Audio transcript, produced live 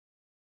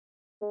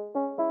Who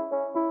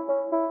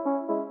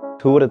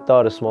would have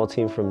thought a small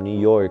team from New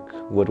York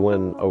would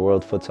win a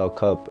World Futsal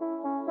Cup?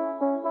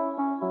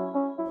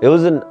 It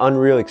was an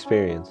unreal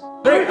experience.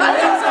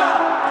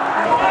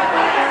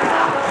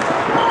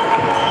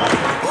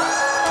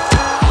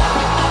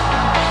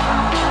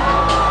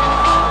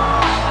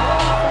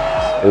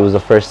 It was the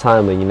first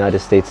time a United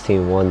States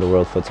team won the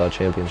World Futsal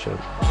Championship.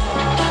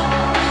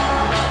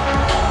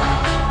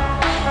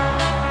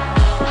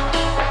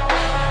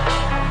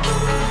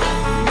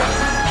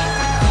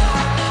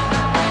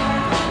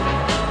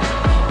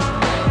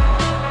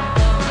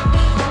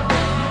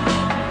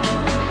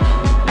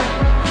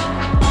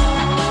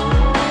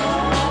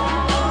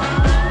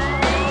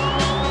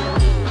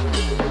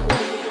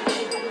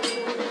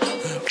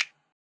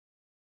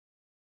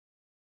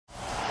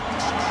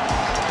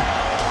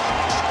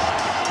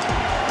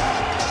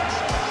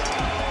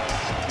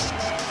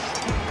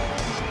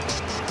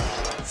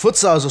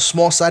 Futsal is a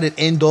small-sided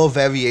indoor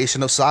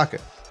variation of soccer.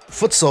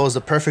 Futsal is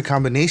the perfect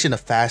combination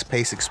of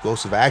fast-paced,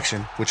 explosive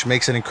action, which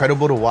makes it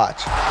incredible to watch.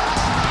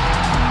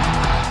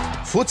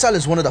 Futsal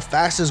is one of the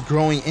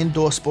fastest-growing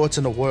indoor sports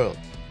in the world,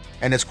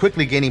 and it's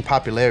quickly gaining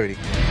popularity.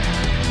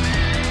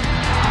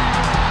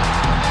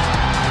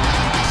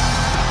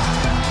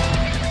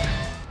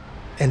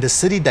 In the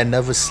city that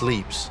never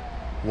sleeps,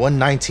 one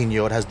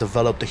 19-year-old has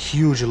developed a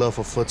huge love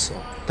for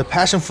futsal. The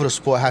passion for the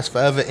sport has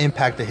forever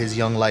impacted his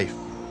young life.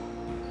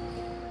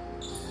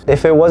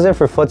 If it wasn't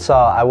for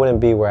futsal, I wouldn't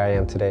be where I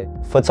am today.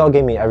 Futsal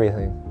gave me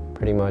everything,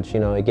 pretty much.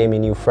 You know, it gave me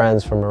new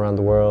friends from around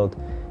the world.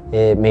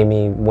 It made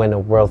me win a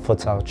World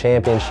Futsal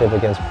Championship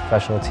against a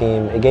professional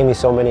team. It gave me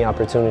so many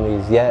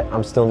opportunities, yet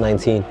I'm still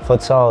 19.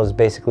 Futsal is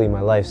basically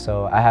my life,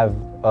 so I have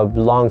a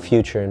long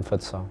future in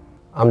futsal.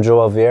 I'm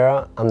Joel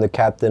Vieira, I'm the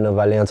captain of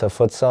Alianza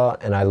Futsal,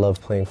 and I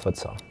love playing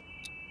futsal.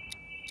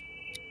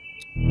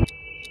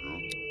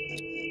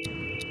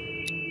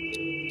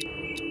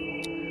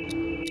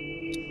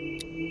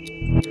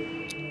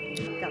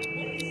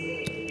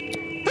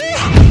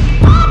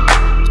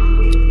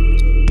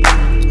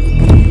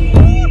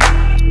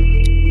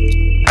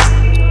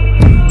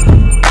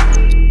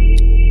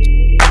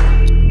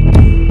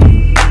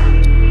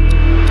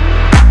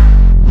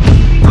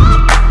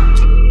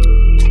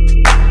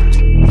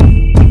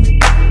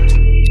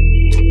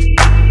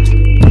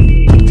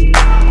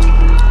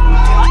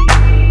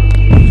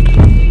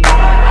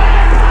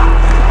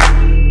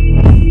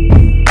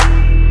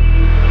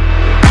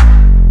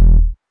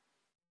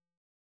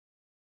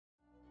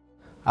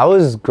 I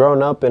was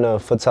growing up in a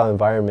futsal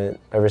environment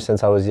ever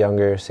since I was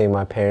younger, seeing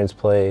my parents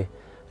play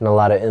in a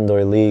lot of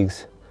indoor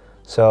leagues.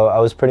 So I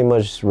was pretty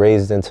much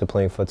raised into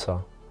playing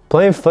futsal.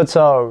 Playing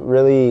futsal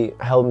really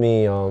helped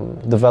me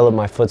develop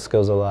my foot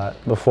skills a lot.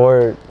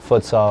 Before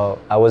futsal,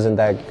 I wasn't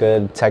that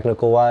good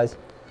technical-wise,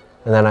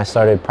 and then I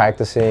started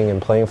practicing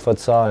and playing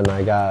futsal, and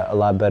I got a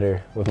lot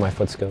better with my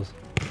foot skills.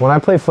 When I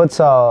play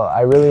futsal,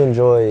 I really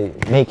enjoy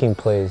making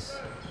plays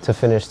to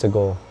finish the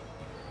goal.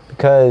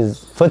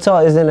 Because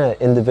futsal isn't an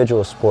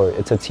individual sport,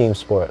 it's a team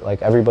sport.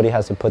 Like, everybody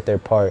has to put their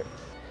part.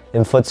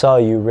 In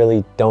futsal, you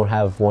really don't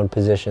have one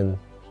position.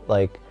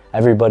 Like,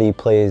 everybody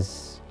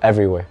plays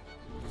everywhere.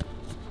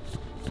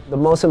 The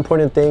most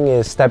important thing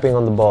is stepping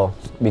on the ball,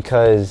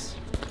 because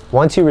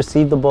once you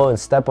receive the ball and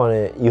step on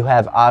it, you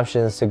have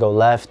options to go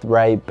left,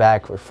 right,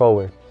 back, or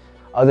forward.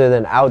 Other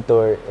than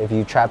outdoor, if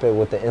you trap it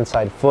with the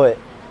inside foot,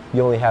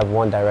 you only have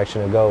one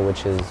direction to go,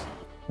 which is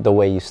the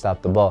way you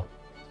stop the ball.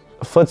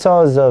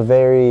 Futsal is a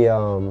very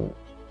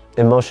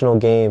emotional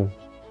game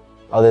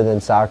other than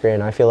soccer,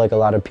 and I feel like a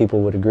lot of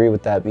people would agree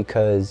with that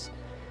because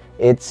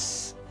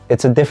it's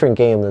a different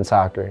game than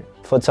soccer.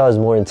 Futsal is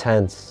more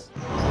intense.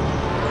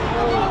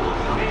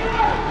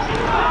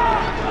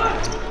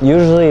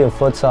 Usually in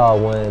futsal,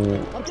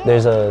 when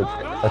there's an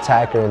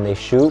attacker and they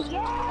shoot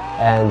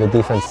and the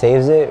defense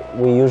saves it,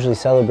 we usually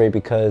celebrate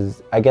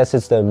because I guess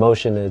it's the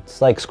emotion. It's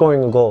like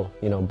scoring a goal.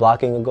 You know,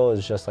 blocking a goal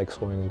is just like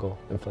scoring a goal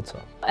in futsal.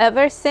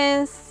 Ever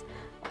since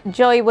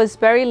Joey was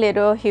very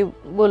little, he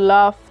would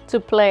love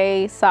to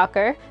play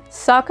soccer.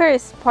 Soccer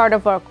is part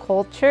of our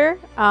culture.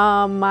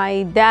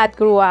 My dad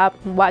grew up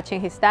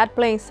watching his dad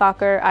playing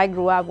soccer. I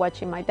grew up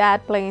watching my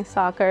dad playing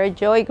soccer.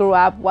 Joey grew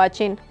up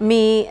watching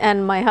me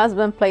and my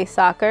husband play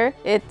soccer.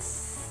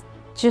 It's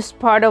just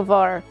part of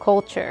our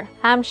culture.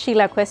 I'm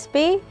Sheila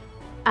Quespi.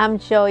 I'm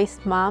Joey's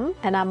mom,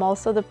 and I'm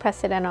also the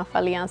president of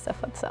Alianza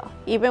Futsal.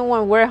 Even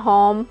when we're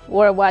home,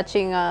 we're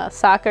watching a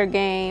soccer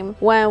game.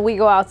 When we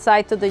go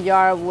outside to the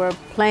yard, we're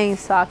playing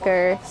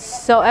soccer.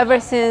 So ever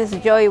since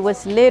Joey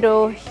was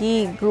little,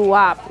 he grew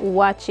up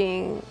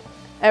watching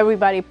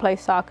everybody play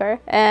soccer,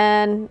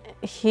 and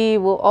he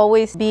will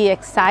always be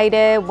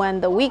excited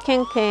when the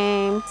weekend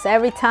came. So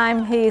every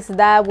time his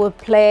dad would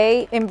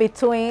play, in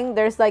between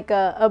there's like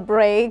a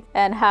break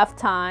and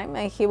halftime,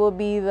 and he will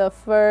be the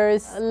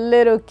first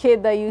little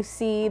kid that you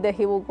see that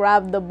he will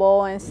grab the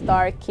ball and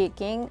start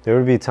kicking. There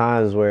would be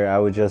times where I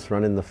would just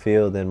run in the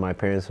field and my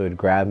parents would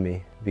grab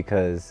me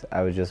because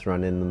I would just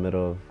run in the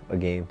middle of a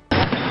game.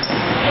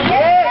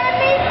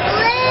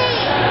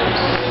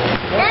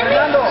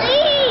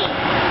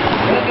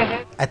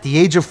 At the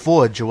age of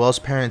 4, Joel's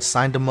parents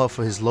signed him up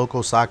for his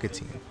local soccer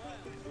team.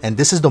 And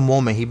this is the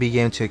moment he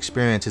began to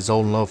experience his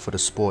own love for the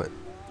sport.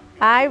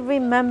 I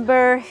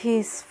remember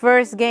his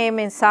first game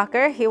in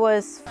soccer. He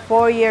was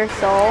 4 years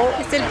old.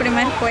 Es el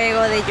primer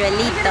juego de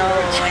Joelito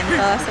en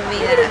toda su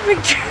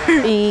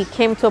vida. He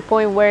came to a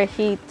point where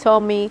he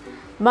told me,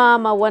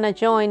 Mom, I want to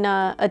join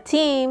a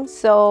team.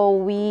 So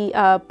we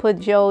put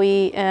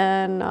Joey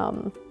in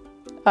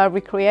a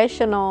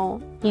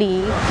recreational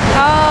league.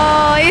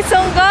 Oh, hizo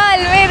un gol,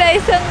 mira,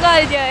 hizo un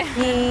gol, Joey.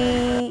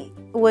 He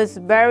was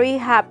very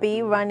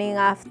happy running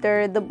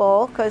after the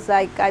ball because,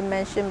 like I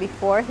mentioned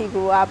before, he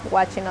grew up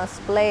watching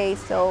us play.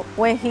 So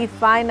when he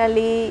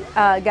finally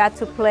got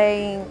to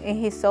play in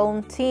his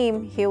own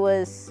team, he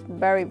was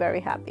very, very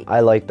happy. I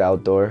liked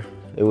outdoor.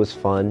 It was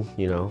fun,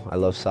 you know, I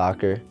love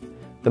soccer.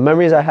 The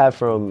memories I have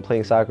from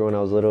playing soccer when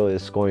I was little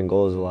is scoring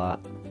goals a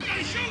lot.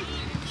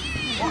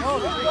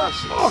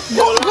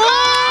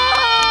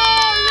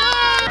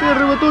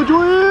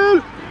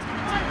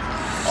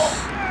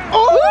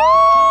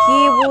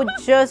 He would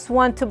just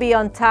want to be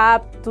on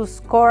top to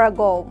score a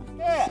goal.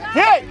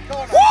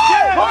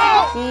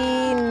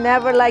 He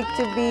never liked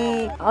to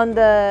be on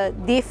the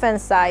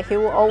defense side. He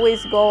would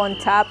always go on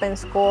top and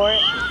score.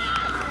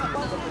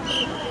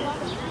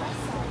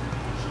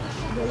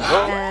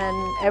 And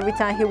every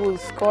time he would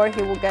score,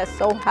 he would get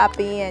so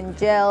happy and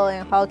yell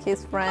and hug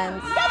his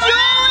friends.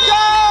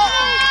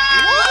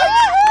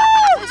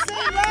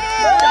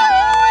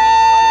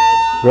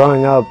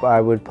 Growing up,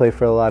 I would play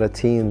for a lot of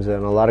teams,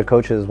 and a lot of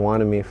coaches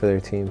wanted me for their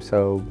team.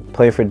 So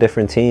play for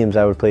different teams,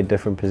 I would play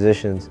different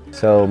positions.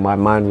 So my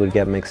mind would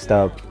get mixed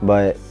up.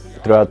 But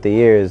throughout the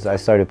years, I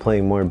started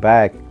playing more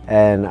back.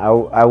 And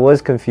I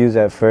was confused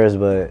at first,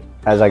 but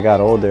as I got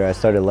older, I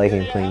started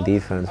liking playing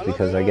defense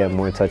because I get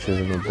more touches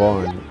in the ball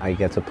and I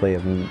get to play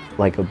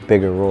a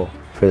bigger role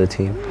for the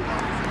team.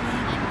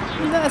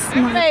 That's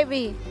my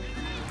baby.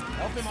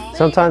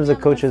 Sometimes the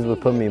coaches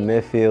would put me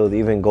midfield,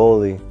 even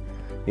goalie.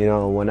 You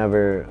know,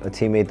 whenever a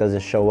teammate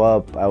doesn't show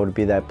up, I would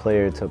be that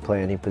player to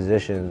play any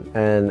position.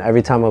 And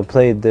every time I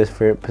played this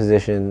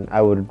position,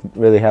 I would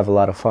really have a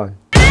lot of fun.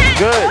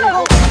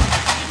 Good.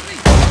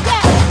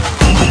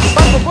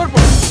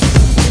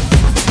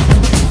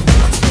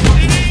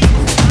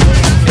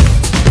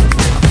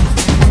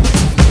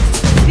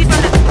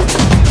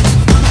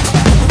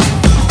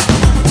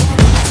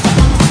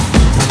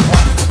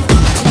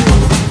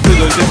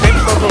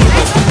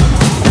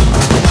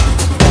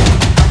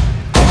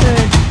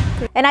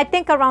 And I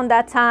think around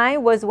that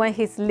time was when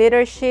his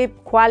leadership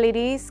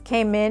qualities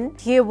came in.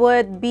 He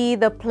would be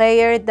the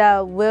player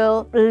that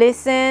will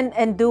listen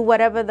and do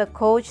whatever the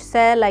coach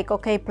said, like,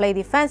 okay, play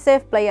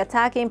defensive, play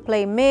attacking,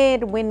 play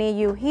mid, we need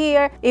you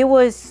here. It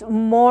was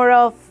more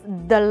of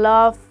the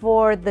love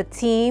for the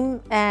team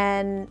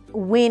and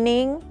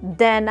winning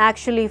than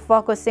actually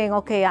focusing,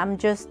 okay, I'm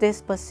just this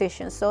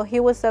position. So he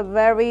was a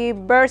very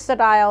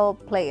versatile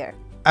player.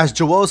 As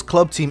Joel's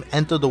club team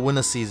entered the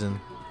winter season,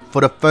 for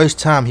the first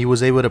time, he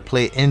was able to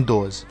play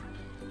indoors,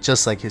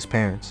 just like his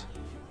parents.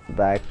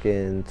 Back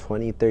in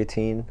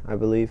 2013, I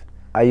believe,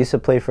 I used to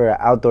play for an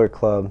outdoor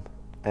club,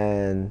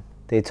 and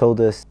they told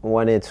us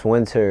when it's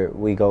winter,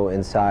 we go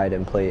inside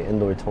and play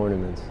indoor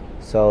tournaments.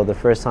 So the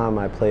first time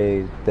I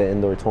played the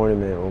indoor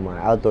tournament with my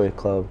outdoor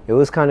club, it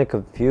was kind of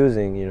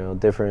confusing, you know,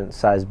 different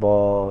size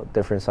ball,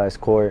 different size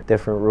court,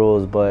 different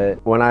rules. But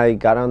when I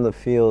got on the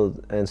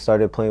field and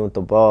started playing with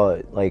the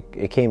ball,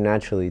 it came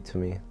naturally to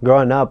me.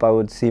 Growing up, I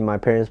would see my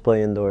parents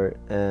play indoor,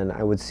 and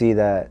I would see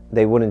that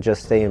they wouldn't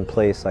just stay in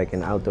place like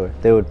in outdoor.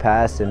 They would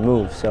pass and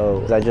move,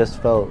 so I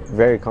just felt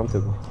very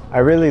comfortable. I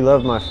really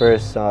loved my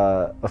first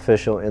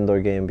official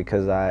indoor game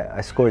because I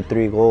scored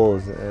 3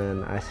 goals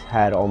and I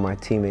had all my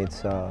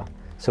teammates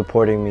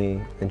supporting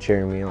me and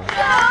cheering me on.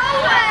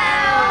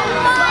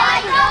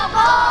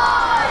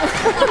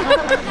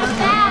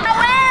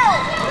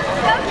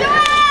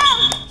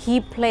 He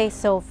played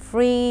so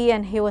free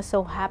and he was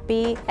so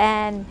happy,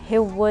 and he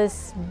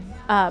was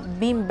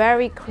being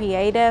very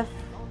creative,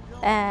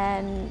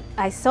 and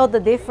I saw the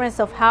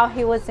difference of how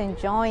he was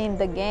enjoying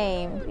the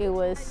game. It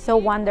was so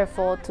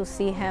wonderful to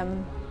see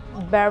him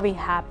very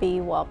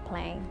happy while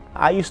playing.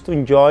 I used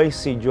to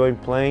see Joy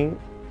playing.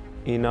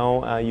 You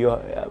know,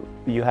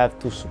 you have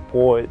to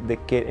support the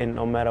kid, and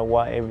no matter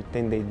what,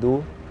 everything they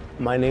do.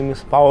 My name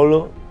is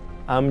Paulo.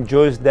 I'm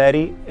Joy's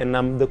daddy, and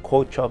I'm the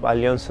coach of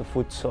Aliança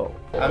Futsal.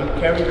 I'm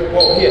carrying the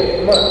ball here.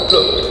 Come on,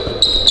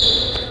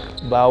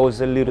 look. But I was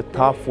a little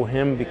tough for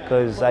him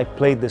because I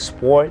played the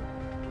sport.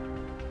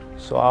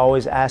 So I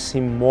always ask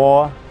him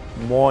more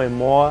and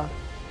more.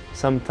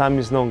 Sometimes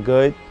it's not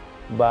good,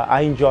 but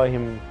I enjoy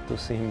him to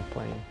see him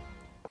playing.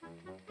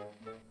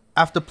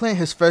 After playing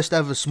his first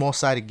ever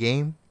small-sided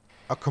game,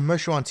 a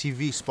commercial on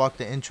TV sparked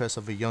the interest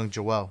of a young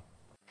Joel.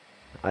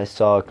 I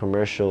saw a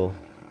commercial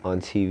on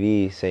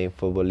TV saying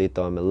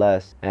Futbolito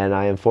MLS, and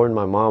I informed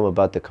my mom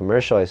about the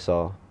commercial I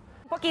saw.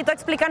 Poquito,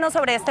 explícanos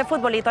sobre este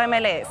futbolito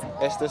MLS.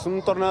 Este es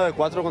un torneo de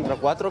 4 contra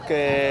 4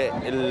 que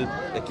el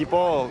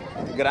equipo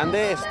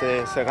grande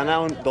se gana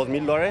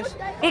 $2,000.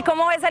 ¿Y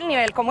cómo ves el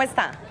nivel? ¿Cómo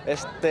está?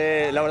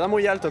 La verdad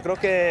muy alto, creo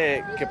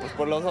que pues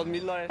por los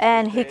 $2,000.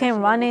 And he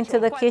came running to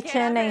the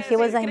kitchen and he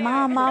was like,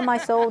 Mom, I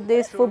saw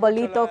this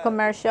futbolito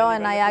commercial,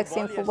 and I asked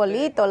him,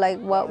 futbolito, like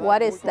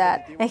what is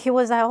that? And he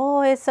was like,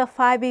 oh, it's a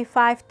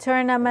 5v5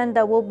 tournament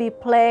that will be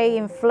played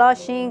in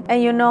Flushing.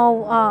 And you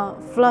know,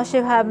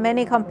 Flushing have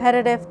many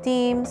competitive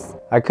teams.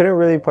 I couldn't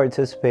really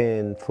participate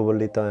in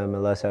Futbolito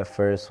MLS at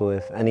first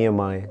with any of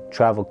my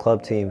travel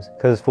club teams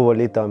because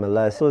Futbolito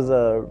MLS was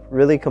a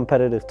really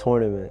competitive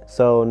tournament.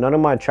 So none of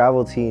my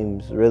travel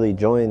teams really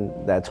joined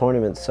that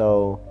tournament.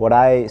 So what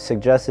I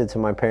suggested to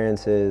my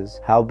parents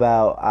is, how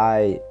about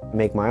I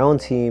make my own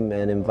team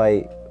and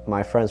invite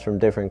my friends from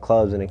different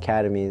clubs and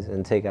academies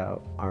and take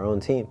out our own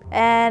team.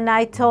 And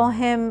I told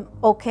him,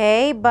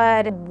 okay,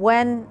 but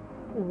when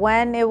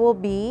it will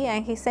be?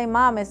 And he said,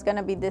 Mom, it's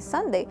gonna be this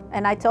Sunday.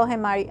 And I told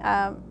him,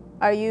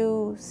 are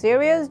you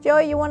serious,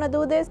 Joey? You wanna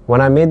do this?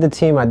 When I made the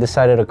team, I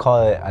decided to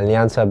call it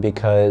Alianza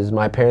because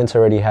my parents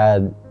already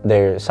had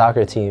their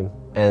soccer team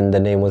and the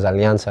name was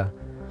Alianza.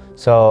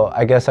 So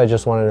I guess I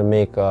just wanted to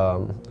make a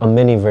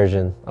mini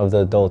version of the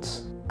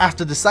adults.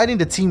 After deciding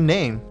the team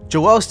name,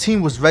 Joel's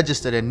team was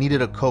registered and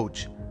needed a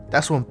coach.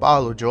 That's when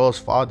Paulo, Joel's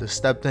father,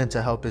 stepped in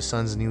to help his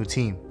son's new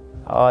team.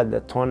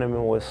 The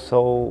tournament was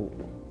so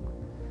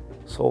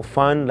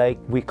fun. Like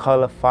we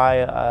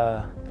qualified,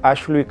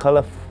 actually we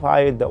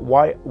qualified the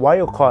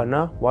wild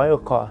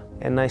card.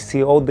 And I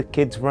see all the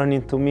kids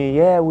running to me,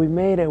 yeah, we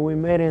made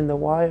it in the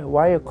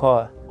wild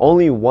card.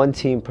 Only one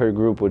team per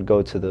group would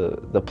go to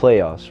the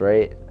playoffs,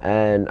 right?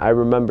 And I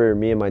remember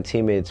me and my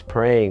teammates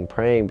praying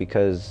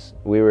because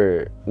we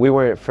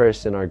weren't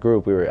first in our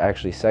group, we were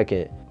actually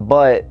second.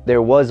 But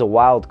there was a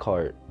wild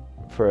card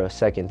for a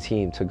second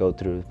team to go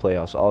through the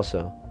playoffs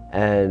also.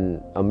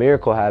 And a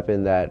miracle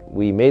happened that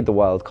we made the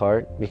wild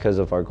card because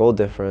of our goal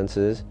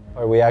differences.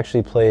 We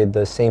actually played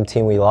the same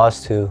team we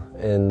lost to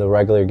in the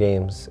regular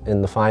games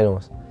in the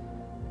finals.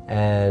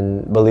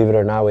 And believe it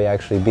or not, we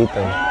actually beat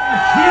them.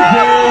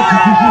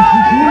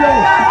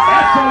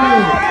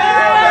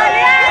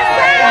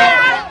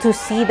 To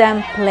see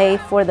them play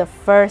for the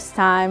first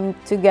time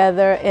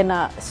together in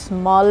a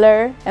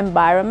smaller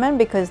environment,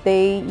 because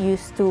they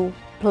used to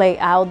play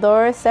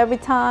outdoors every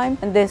time,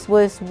 and this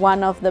was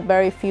one of the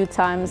very few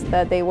times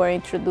that they were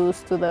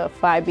introduced to the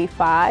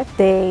 5v5.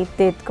 They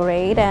did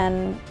great,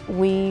 and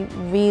we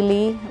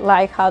really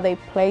like how they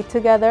played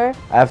together.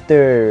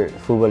 After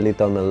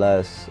Futbolito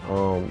MLS,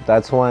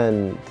 that's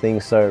when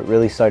things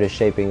really started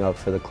shaping up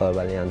for the club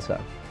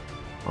Alianza.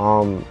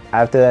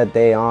 After that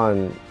day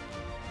on,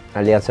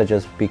 Alianza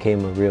just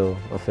became a real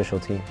official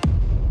team.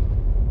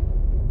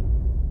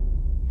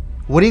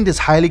 Winning this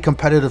highly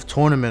competitive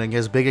tournament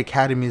against big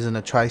academies in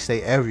the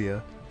tri-state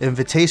area,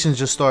 invitations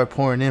just started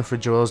pouring in for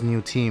Joel's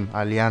new team,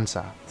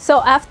 Alianza.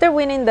 So after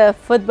winning the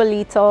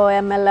Futbolito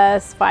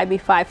MLS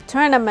 5v5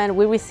 tournament,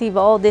 we received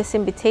all these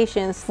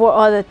invitations for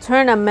other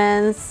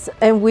tournaments,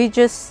 and we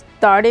just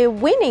started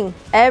winning.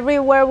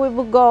 Everywhere we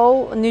would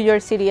go, New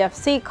York City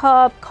FC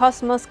Cup,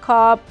 Cosmos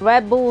Cup,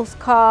 Red Bulls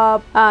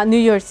Cup, New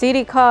York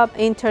City Cup,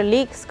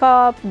 Interleagues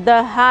Cup,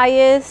 the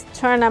highest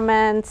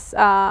tournaments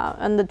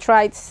in the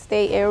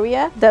tri-state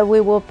area that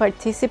we will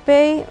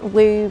participate.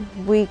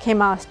 We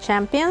came out as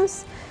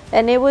champions,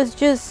 and it was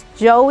just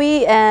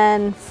Joey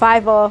and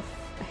 5 of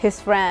his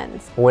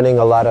friends. Winning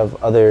a lot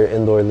of other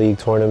indoor league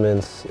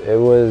tournaments, it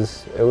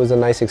was a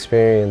nice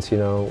experience, you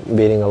know,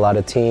 beating a lot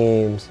of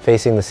teams,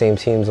 facing the same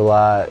teams a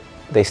lot.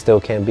 They still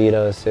can't beat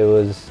us. It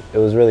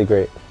was really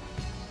great.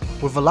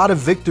 With a lot of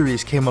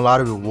victories came a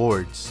lot of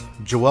rewards.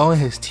 Joel and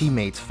his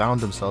teammates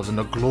found themselves in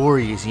the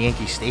glorious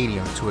Yankee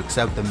Stadium to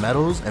accept the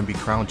medals and be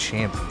crowned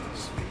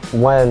champions.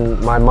 When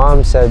my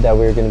mom said that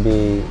we were going to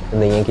be in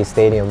the Yankee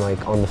Stadium,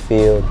 like on the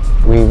field,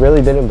 we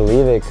really didn't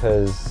believe it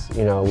because,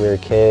 you know, we were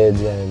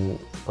kids and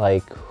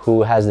like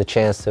who has the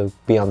chance to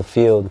be on the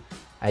field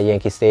at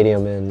Yankee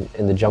Stadium and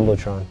in the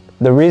Jumbotron.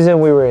 The reason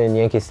we were in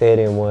Yankee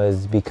Stadium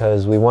was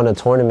because we won a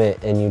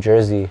tournament in New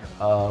Jersey,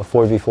 a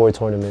 4v4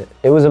 tournament.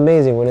 It was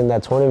amazing winning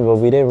that tournament, but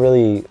we didn't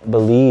really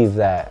believe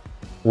that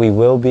we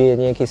will be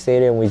in Yankee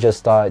Stadium. We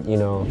just thought, you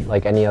know,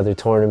 like any other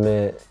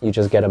tournament, you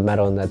just get a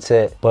medal and that's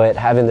it. But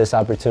having this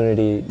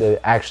opportunity to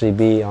actually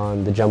be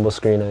on the jumbo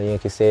screen at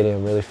Yankee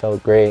Stadium really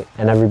felt great.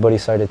 And everybody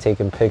started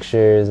taking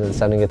pictures and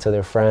sending it to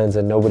their friends,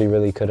 and nobody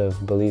really could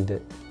have believed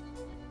it.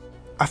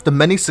 After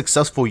many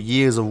successful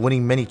years of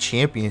winning many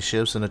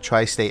championships in the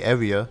tri-state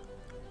area,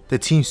 the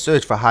team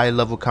searched for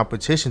high-level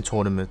competition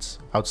tournaments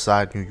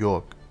outside New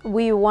York.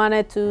 We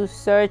wanted to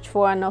search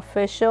for an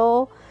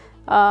official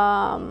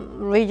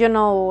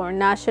regional or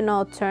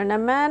national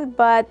tournament,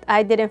 but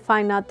I didn't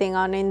find nothing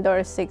on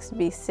indoor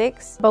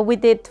 6v6. But we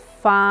did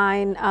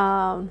find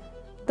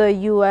the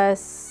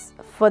US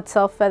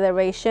Futsal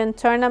Federation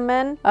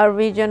tournament, a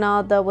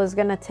regional that was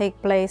gonna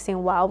take place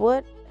in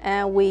Wildwood.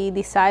 and we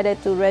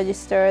decided to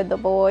register the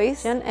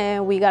boys,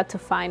 and we got to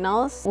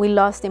finals. We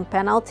lost in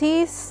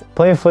penalties.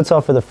 Playing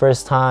futsal for the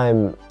first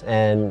time,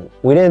 and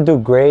we didn't do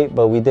great,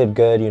 but we did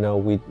good. You know,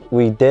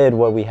 we did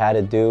what we had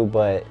to do,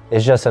 but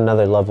it's just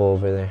another level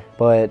over there.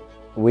 But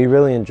we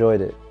really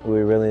enjoyed it. We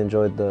really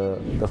enjoyed the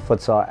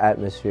futsal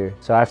atmosphere.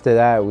 So after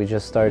that, we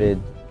just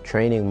started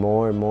training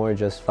more and more,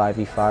 just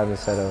 5v5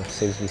 instead of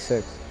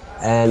 6v6.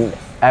 And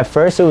at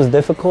first it was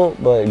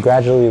difficult, but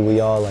gradually we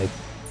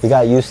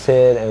got used to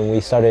it and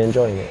we started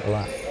enjoying it a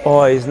lot.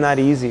 Oh, it's not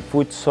easy.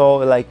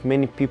 Futsal, like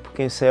many people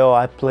can say, oh,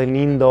 I play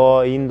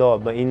indoor,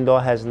 but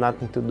indoor has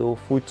nothing to do with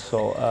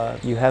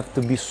futsal. You have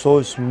to be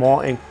so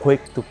smart and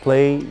quick to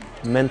play,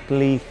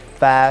 mentally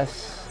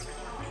fast.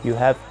 You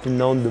have to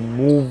know the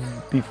move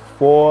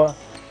before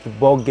the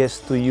ball gets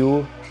to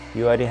you.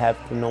 You already have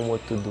to know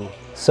what to do.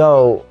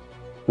 So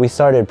we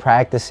started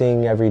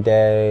practicing every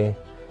day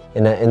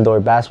in an indoor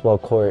basketball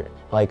court,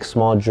 like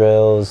small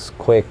drills,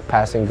 quick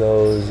pass and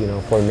goes, you know,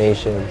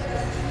 formations.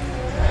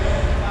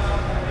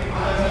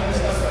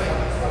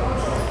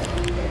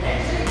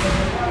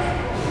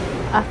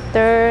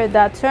 After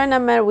that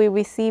tournament, we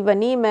received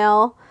an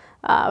email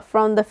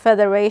from the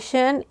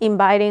federation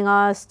inviting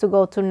us to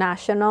go to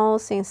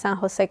nationals in San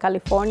Jose,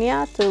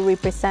 California to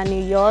represent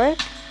New York.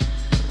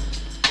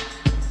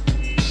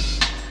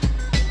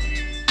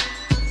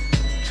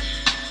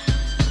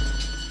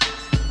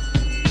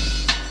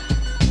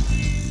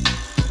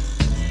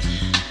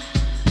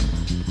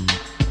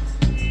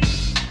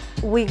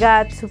 We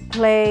got to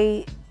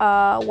play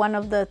one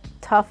of the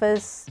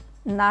toughest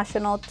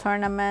national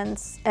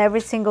tournaments.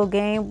 Every single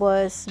game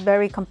was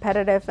very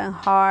competitive and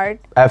hard.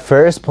 At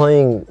first,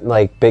 playing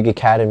like big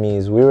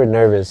academies, we were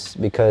nervous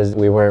because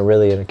we weren't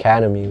really an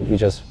academy. We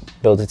just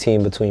built a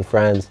team between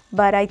friends.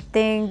 But I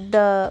think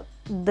the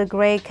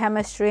great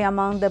chemistry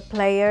among the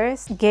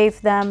players gave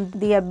them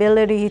the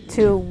ability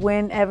to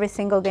win every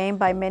single game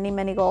by many,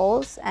 many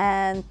goals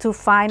and to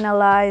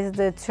finalize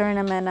the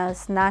tournament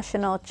as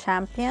national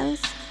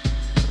champions.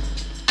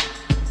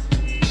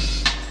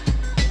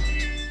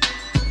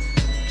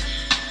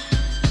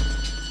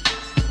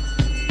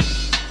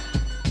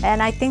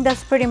 And I think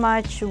that's pretty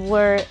much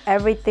where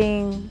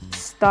everything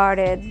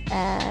started,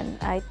 and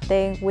I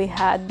think we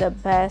had the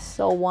best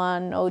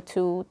 01,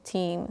 02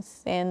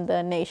 teams in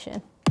the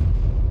nation.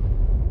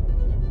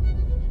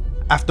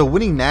 After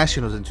winning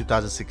nationals in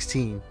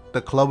 2016,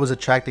 the club was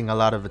attracting a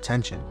lot of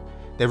attention.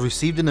 They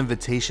received an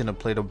invitation to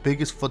play the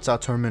biggest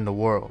futsal tournament in the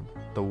world,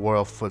 the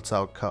World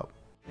Futsal Cup.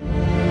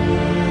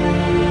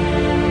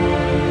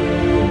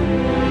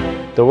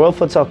 The World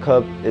Futsal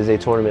Cup is a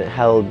tournament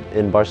held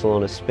in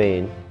Barcelona,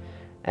 Spain,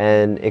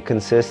 and it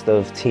consists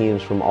of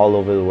teams from all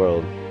over the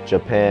world: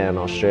 Japan,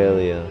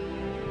 Australia,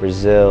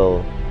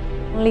 Brazil.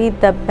 Only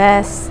the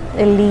best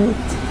elite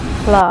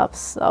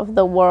clubs of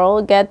the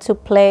world get to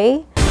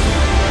play.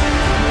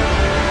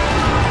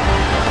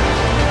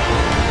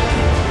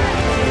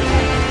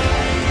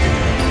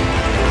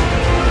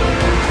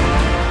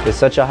 It's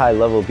such a high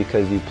level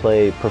because you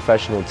play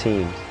professional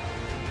teams.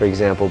 For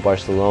example,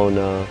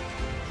 Barcelona,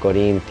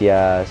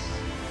 Corinthians,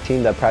 a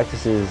team that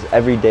practices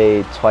every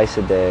day, twice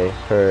a day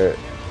for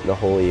the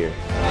whole year.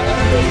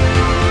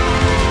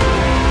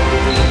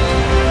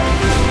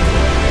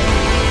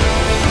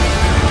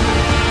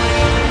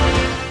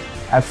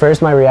 At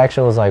first my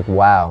reaction was like,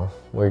 wow,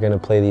 we're gonna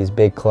play these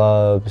big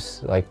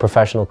clubs, like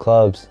professional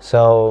clubs.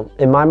 So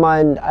in my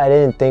mind, I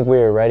didn't think we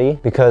were ready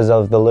because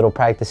of the little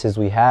practices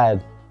we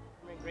had.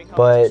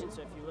 But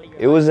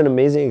it was an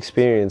amazing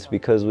experience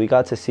because we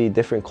got to see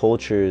different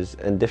cultures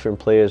and different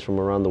players from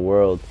around the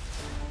world.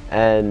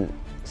 And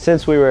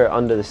since we were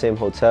under the same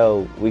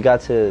hotel, we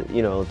got to,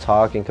 you know,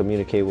 talk and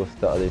communicate with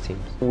the other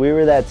teams. We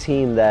were that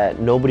team that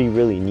nobody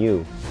really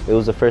knew. It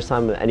was the first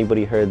time that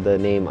anybody heard the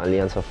name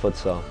Alianza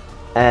Futsal.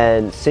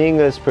 And seeing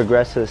us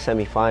progress to the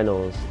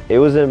semifinals, it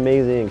was an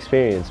amazing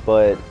experience,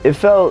 but it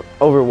felt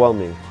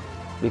overwhelming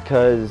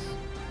because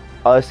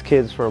us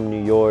kids from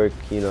New York,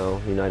 you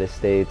know, United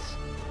States,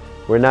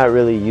 we're not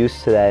really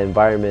used to that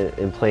environment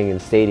in playing in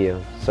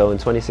stadiums. So in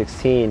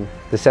 2016,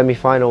 the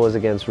semifinal was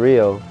against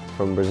Rio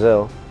from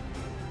Brazil,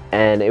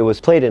 and it was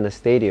played in a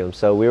stadium,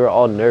 so we were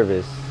all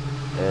nervous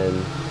and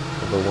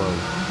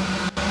overwhelmed.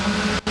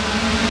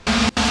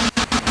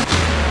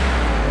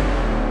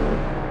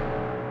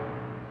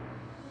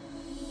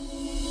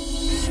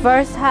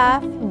 First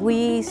half,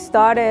 we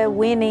started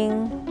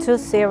winning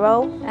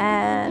 2-0,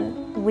 and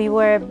we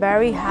were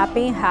very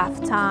happy in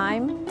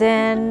halftime.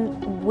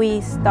 Then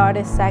we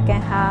started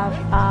second half.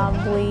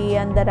 We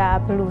ended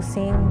up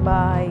losing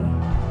by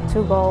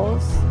 2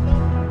 goals.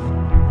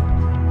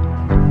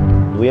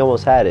 We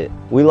almost had it.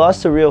 We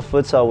lost to Real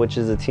Futsal, which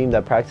is a team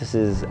that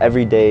practices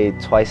every day,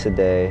 twice a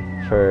day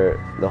for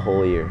the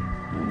whole year.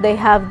 They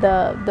have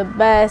the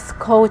best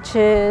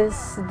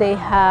coaches. They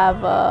have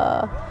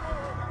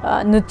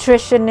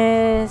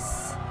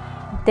nutritionists.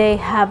 They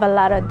have a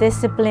lot of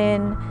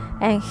discipline,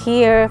 And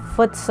here,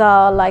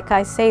 futsal, like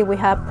I say, we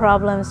have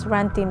problems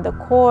renting the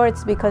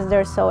courts because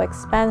they're so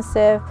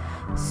expensive.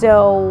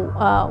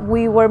 So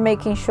we were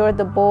making sure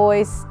the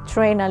boys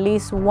train at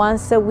least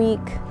once a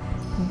week,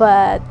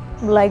 but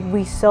like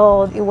we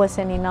saw, it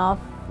wasn't enough.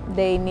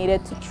 They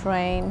needed to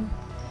train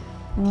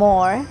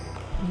more.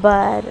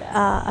 But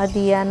at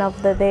the end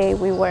of the day,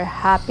 we were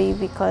happy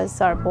because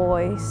our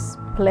boys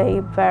play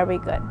very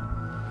good.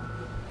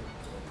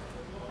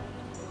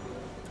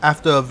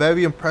 After a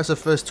very impressive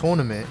first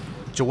tournament,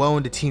 Joel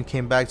and the team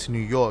came back to New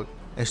York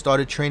and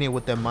started training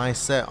with their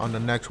mindset on the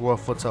next World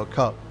Futsal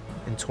Cup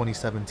in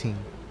 2017.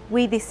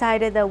 We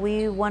decided that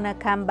we want to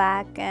come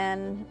back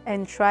and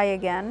try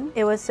again.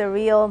 It was a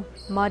real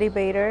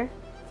motivator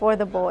for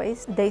the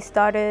boys. They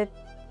started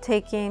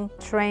taking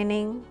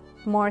training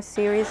more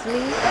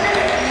seriously.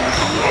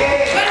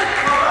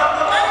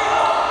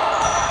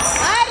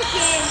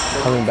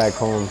 Coming back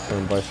home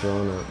from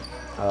Barcelona,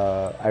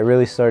 I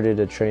really started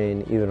to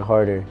train even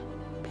harder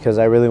because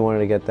I really wanted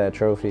to get that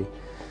trophy.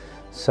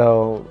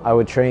 So I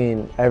would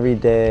train every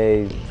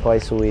day,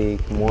 twice a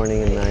week,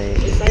 morning and night.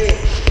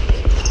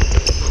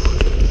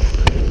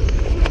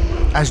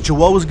 As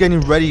Joel was getting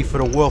ready for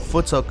the World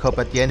Futsal Cup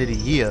at the end of the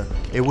year,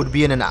 it would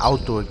be in an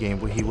outdoor game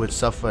where he would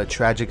suffer a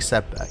tragic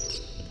setback.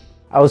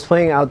 I was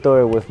playing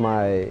outdoor with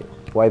my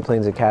White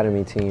Plains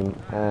Academy team,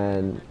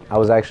 and I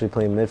was actually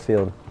playing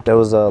midfield. There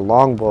was a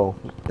long ball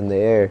in the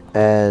air,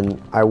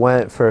 and I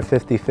went for a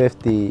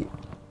 50-50,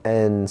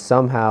 and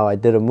somehow I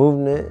did a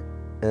movement,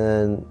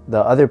 and the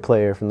other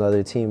player from the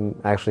other team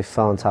actually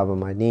fell on top of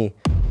my knee.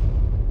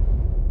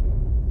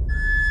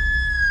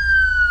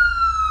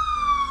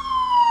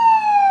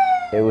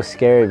 It was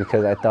scary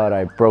because I thought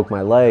I broke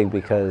my leg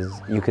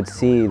because you could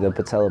see the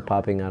patella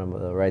popping out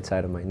of the right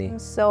side of my knee.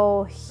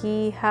 So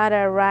he had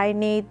a right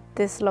knee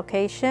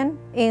dislocation,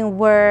 in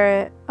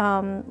where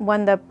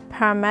when the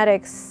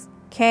paramedics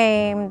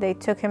came, they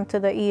took him to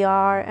the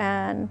ER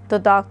and the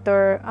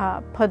doctor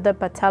put the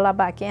patella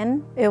back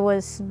in. It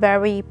was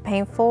very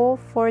painful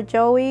for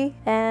Joey,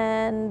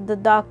 and the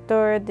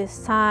doctor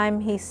this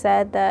time, he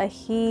said that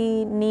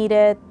he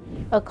needed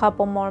a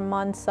couple more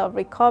months of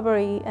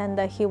recovery and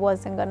that he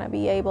wasn't gonna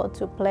be able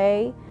to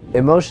play.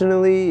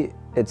 Emotionally,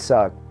 it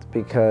sucked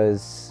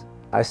because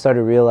I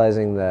started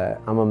realizing that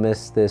I'm gonna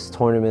miss this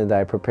tournament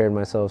that I prepared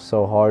myself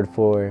so hard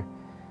for,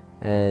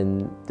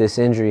 and this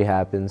injury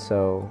happened,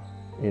 so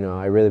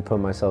I really put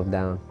myself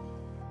down.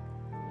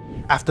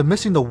 After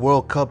missing the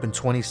World Cup in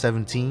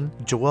 2017,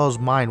 Joel's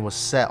mind was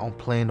set on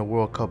playing the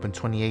World Cup in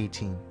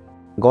 2018.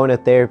 Going to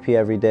therapy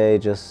every day,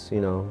 just,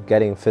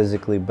 getting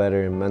physically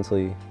better and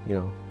mentally,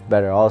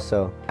 better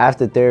also.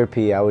 After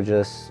therapy, I would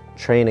just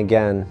train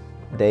again,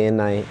 day and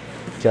night,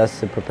 just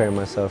to prepare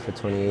myself for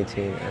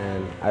 2018.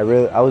 And I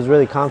was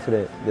really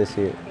confident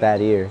that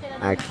year,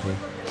 actually,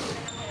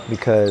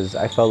 because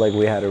I felt like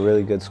we had a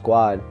really good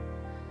squad.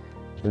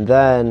 And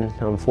then,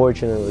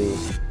 unfortunately,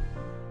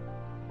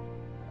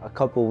 a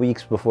couple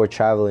weeks before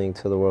traveling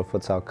to the World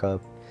Futsal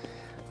Cup,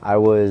 I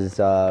was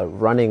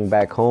running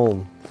back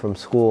home from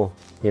school,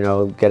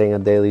 getting a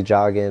daily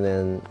jogging,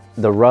 and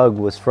the rug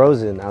was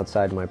frozen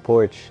outside my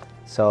porch.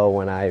 So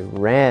when I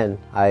ran,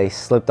 I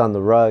slipped on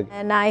the rug.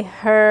 And I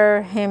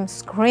heard him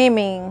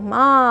screaming,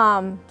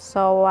 "Mom!"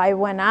 So I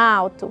went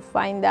out to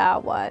find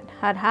out what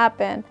had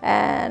happened.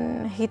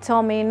 And he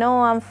told me,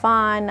 "No, I'm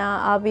fine,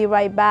 I'll be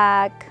right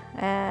back."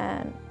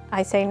 And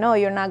I say, "No,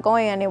 you're not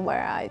going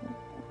anywhere." I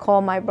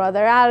called my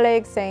brother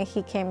Alex, and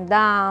he came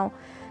down,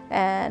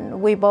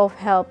 and we both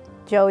helped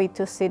Joey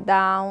to sit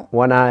down.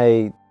 When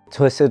I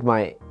twisted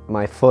my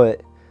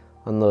foot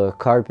on the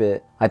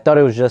carpet, I thought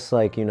it was just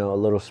like, a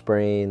little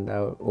sprain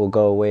that will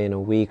go away in a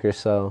week or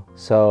so.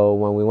 So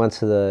when we went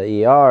to the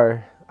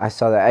ER, I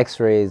saw the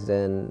x-rays,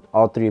 and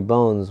all 3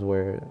 bones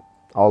were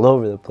all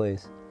over the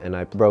place. And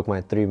I broke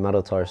my 3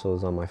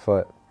 metatarsals on my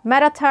foot.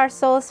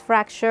 Metatarsals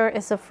fracture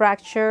is a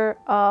fracture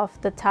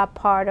of the top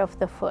part of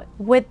the foot.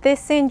 With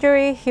this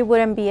injury, he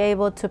wouldn't be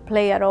able to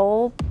play at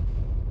all.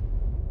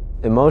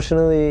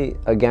 Emotionally,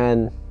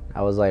 again,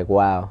 I was like,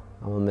 wow,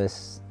 I'm gonna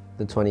miss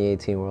the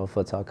 2018 World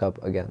Futsal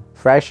Cup again.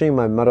 Fracturing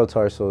my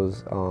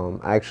metatarsals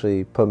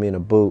actually put me in a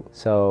boot.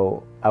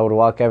 So I would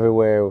walk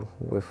everywhere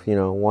with,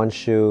 one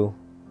shoe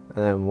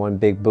and then one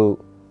big boot,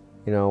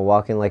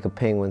 walking like a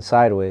penguin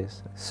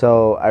sideways.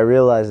 So I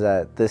realized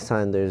that this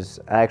time there's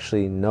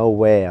actually no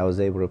way I was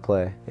able to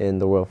play in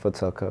the World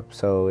Futsal Cup.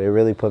 So it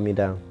really put me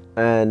down.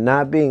 And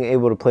not being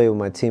able to play with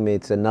my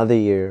teammates another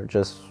year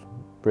just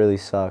really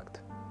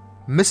sucked.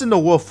 Missing the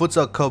World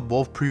Futsal Cup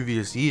both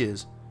previous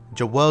years,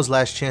 Joel's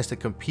last chance to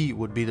compete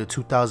would be the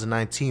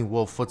 2019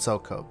 World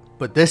Futsal Cup.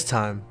 But this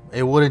time,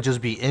 it wouldn't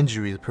just be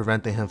injuries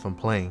preventing him from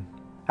playing.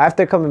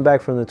 After coming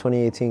back from the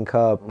 2018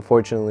 Cup,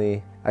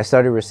 unfortunately, I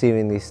started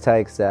receiving these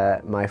texts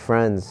that my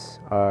friends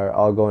are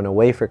all going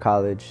away for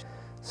college,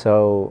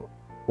 so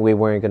we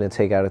weren't going to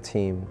take out a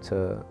team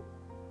to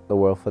the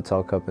World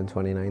Futsal Cup in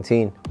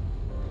 2019.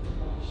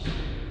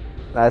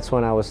 That's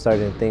when I was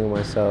starting to think to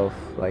myself,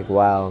 like,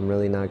 wow, I'm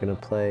really not going to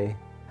play.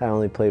 I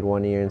only played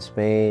 1 year in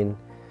Spain.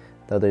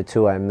 The other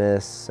two I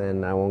miss,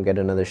 and I won't get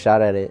another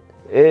shot at it.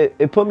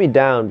 It put me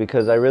down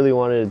because I really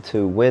wanted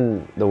to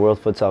win the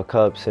World Futsal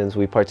Cup since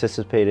we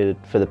participated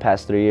for the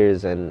past 3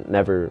 years and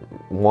never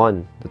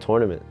won the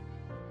tournament.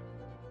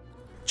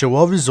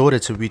 Joel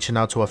resorted to reaching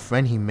out to a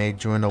friend he made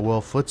during the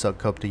World Futsal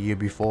Cup the year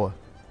before.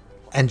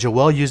 And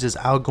Joel used his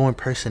outgoing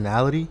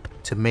personality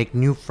to make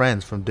new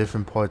friends from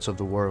different parts of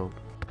the world.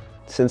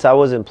 Since I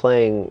wasn't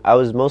playing, I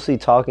was mostly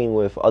talking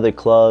with other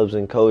clubs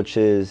and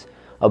coaches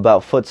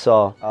about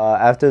futsal.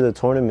 After the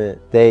tournament,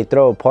 they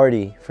throw a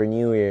party for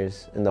New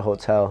Year's in the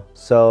hotel.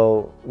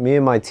 So me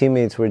and my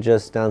teammates were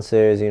just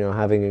downstairs, you know,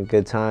 having a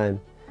good time.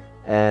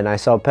 And I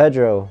saw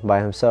Pedro by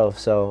himself,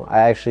 so I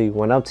actually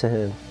went up to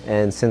him.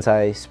 And since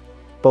I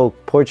spoke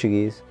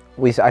Portuguese,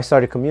 I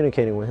started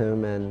communicating with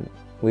him, and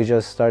we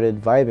just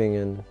started vibing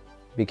and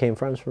became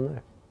friends from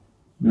there.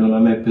 Meu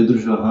nome é Pedro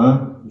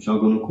Johan,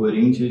 jogo no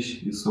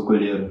Corinthians e sou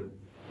goleiro.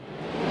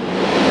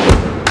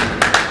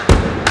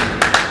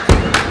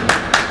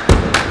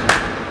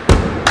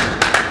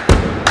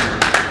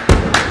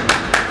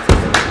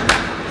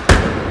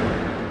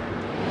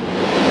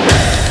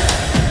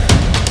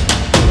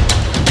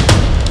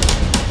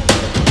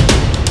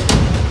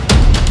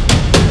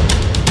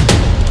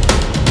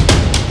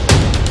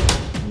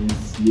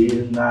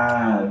 Iniciei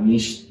na minha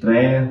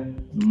estreia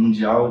no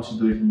Mundial de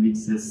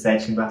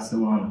 2017 em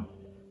Barcelona.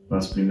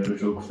 Nosso primeiro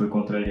jogo foi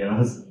contra a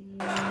Aliança.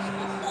 Que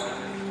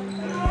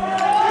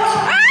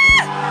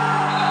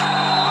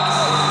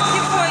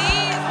foi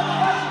isso?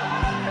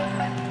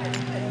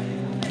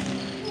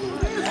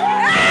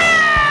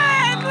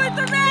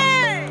 Muito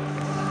bem!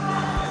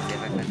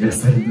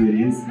 Adversário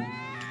duríssimo,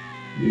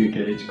 e que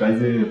a gente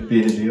quase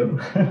perdeu.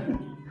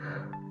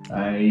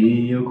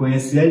 Aí eu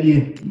conheci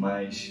ali,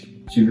 mas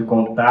tive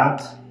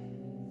contato,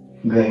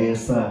 ganhei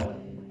essa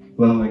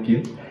plama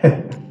aqui.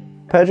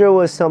 Pedro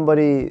was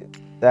somebody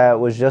that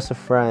was just a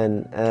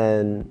friend,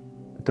 and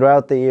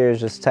throughout the years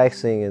just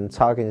texting and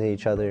talking to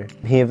each other,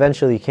 he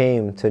eventually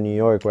came to New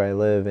York where I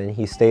live, and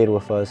he stayed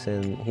with us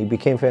and he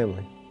became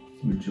family.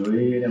 O Joel,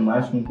 ele é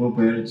mais que um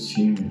companheiro de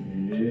time,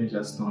 ele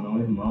já se tornou um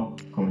irmão.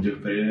 Como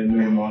digo pra ele, é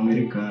meu irmão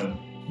americano.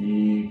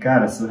 E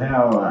cara,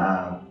 surreal,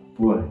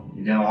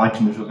 ele é um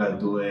ótimo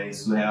jogador, é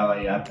surreal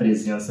a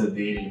presença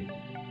dele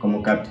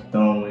como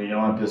capitão. Ele é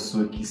uma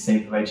pessoa que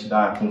sempre vai te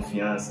dar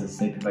confiança,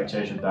 sempre vai te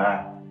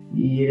ajudar,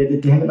 e ele é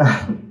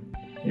determinado.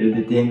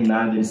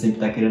 Ele sempre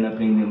tá querendo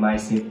aprender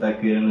mais, sempre tá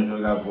querendo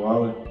jogar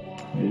bola.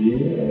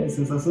 Ele é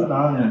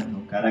sensacional, né?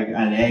 Um cara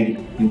alegre,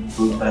 o tempo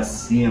todo pra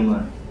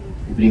cima,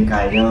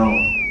 brincalhão,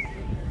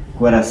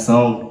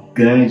 coração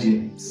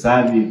grande,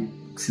 sabe?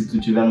 Que se tu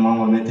tiver num mau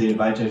momento ele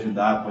vai te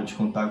ajudar, pode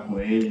contar com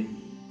ele.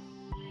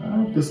 É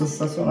uma pessoa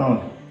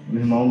sensacional, um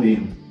irmão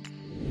mesmo.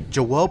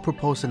 Joel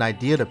proposed an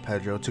idea to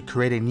Pedro to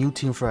create a new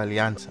team for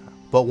Alianza,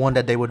 but one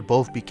that they would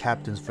both be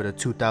captains for the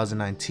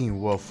 2019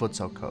 World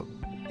Futsal Cup,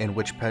 in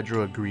which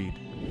Pedro agreed.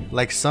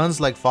 Like sons,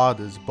 like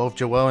fathers, both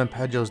Joel and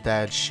Pedro's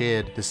dad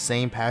shared the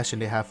same passion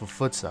they have for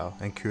futsal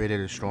and created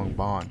a strong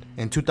bond.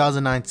 In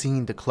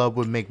 2019, the club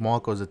would make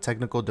Marcos the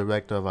technical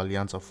director of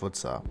Alianza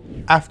Futsal.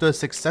 After a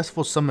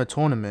successful summer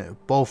tournament,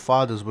 both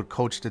fathers would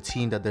coach the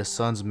team that their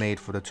sons made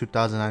for the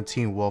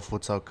 2019 World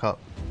Futsal Cup.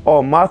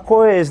 Oh,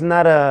 Marco is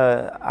not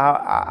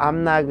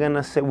I'm not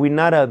gonna say, we're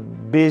not a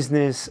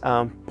business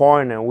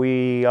partner.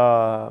 We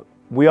are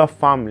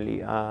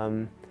family.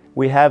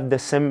 We have the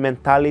same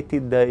mentality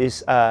that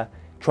is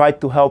try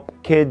to help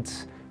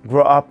kids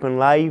grow up in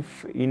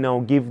life, you know,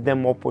 give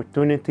them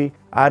opportunity.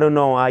 I don't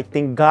know, I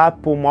think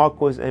God put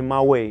Marcos in my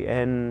way,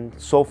 and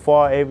so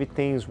far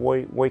everything's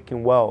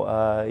working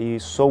well.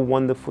 He's so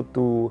wonderful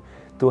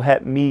to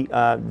help me,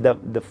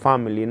 the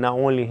family, not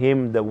only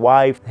him, the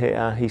wife,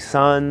 his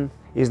son.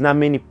 There's not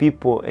many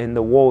people in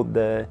the world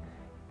that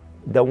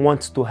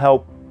wants to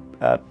help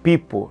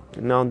people.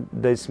 You know,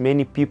 there's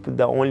many people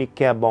that only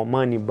care about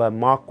money, but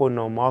Marco,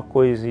 no,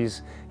 Marco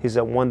he's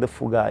a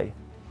wonderful guy.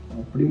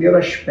 O primeiro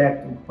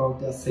aspecto para eu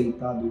ter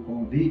aceitado o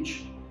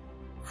convite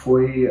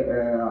foi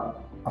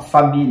a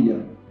família.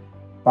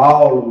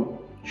 Paulo,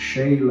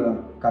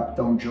 Sheila,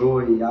 Capitão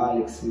Joe e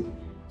Alex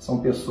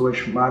são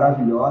pessoas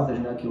maravilhosas,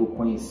 né, que eu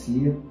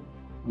conheci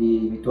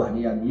e me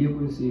tornei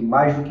amigos, e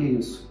mais do que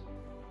isso,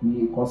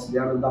 me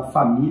considero da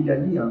família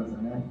Alianza,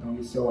 né? Então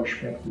esse é o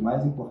aspecto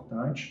mais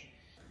importante.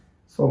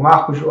 Sou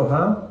Marcos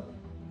Johan,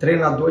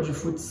 treinador de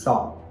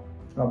futsal.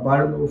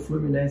 Trabalho no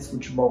Fluminense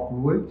Futebol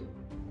Clube.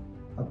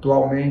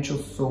 Atualmente eu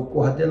sou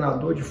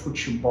coordenador de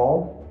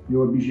futebol e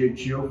o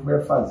objetivo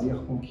é fazer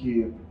com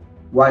que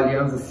o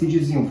Alianza se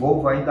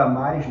desenvolva ainda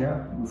mais,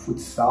 né, no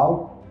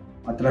futsal,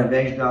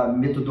 através da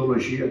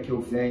metodologia que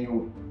eu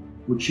venho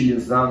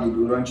utilizando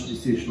durante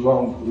esses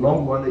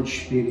longo ano de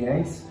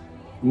experiência,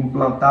 e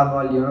implantar no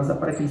Alianza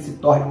para que ele se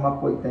torne uma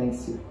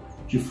potência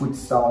de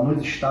futsal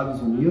nos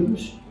Estados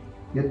Unidos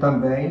e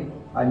também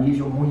a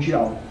nível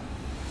mundial.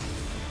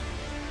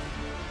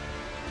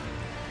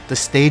 The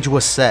stage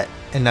was set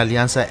and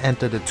Alianza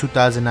entered the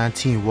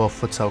 2019 World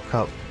Futsal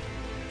Cup.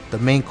 The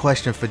main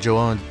question for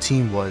Joel and the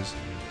team was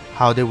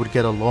how they would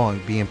get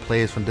along being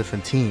players from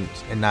different teams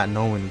and not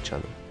knowing each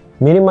other.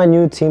 Meeting my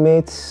new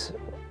teammates,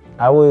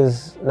 I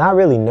was not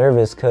really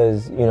nervous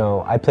because, you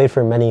know, I played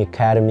for many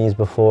academies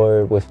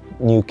before with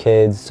new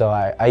kids, so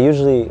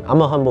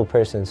I'm a humble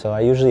person, so I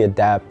usually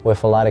adapt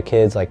with a lot of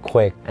kids like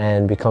quick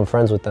and become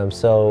friends with them.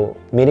 So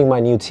meeting my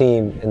new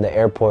team in the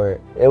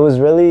airport, it was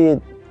really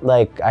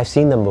like I've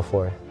seen them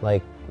before.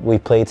 Like we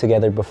played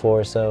together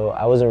before, so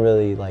I wasn't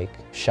really like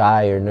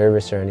shy or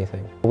nervous or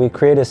anything. We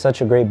created such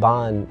a great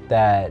bond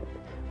that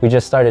we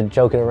just started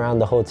joking around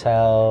the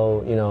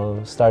hotel, you know,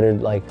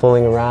 started like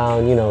fooling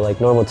around, you know,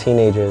 like normal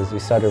teenagers. We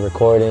started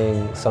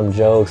recording some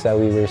jokes that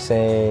we were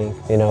saying.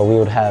 You know, we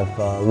would have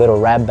little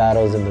rap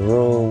battles in the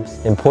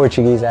rooms, in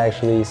Portuguese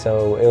actually,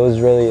 so it was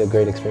really a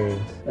great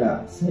experience.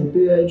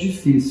 Sempre é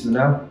difícil,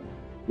 né?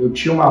 Eu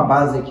tinha uma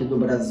base aqui do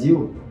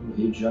Brasil, no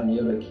Rio de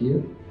Janeiro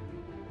aqui,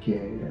 que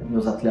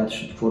meus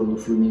atletas foram do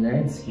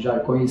Fluminense, que já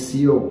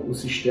conheciam o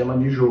sistema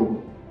de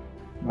jogo.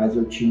 Mas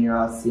eu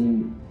tinha,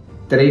 assim,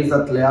 3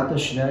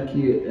 atletas, né,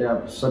 que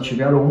só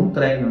tiveram um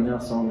treino, né,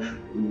 são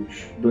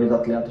os 2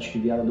 atletas que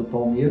vieram do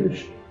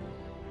Palmeiras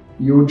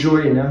e o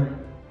Joey, né.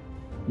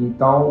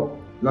 Então,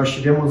 nós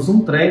tivemos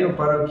um treino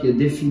para o quê?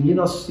 Definir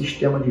nosso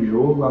sistema de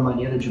jogo, a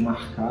maneira de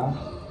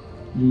marcar,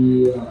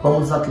 e como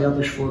os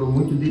atletas foram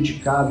muito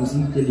dedicados e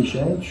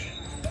inteligentes,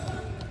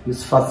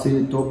 isso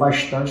facilitou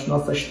bastante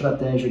nossa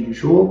estratégia de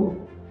jogo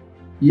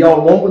e ao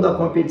longo da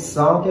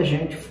competição que a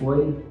gente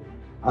foi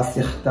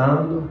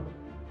acertando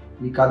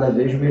e cada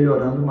vez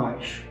melhorando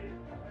mais.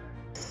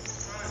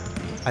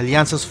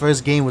 Aliança's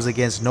first game was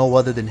against no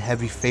other than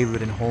heavy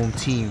favorite and home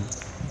team,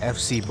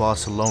 FC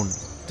Barcelona.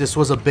 This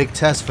was a big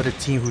test for the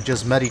team who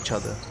just met each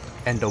other,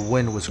 and the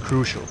win was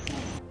crucial.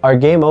 Our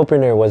game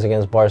opener was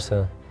against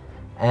Barca,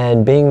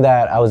 and being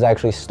that I was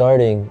actually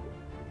starting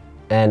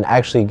and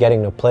actually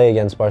getting to play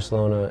against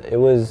Barcelona, it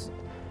was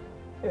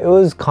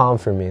calm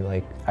for me.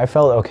 Like, I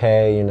felt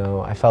okay, you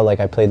know, I felt like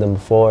I played them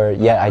before,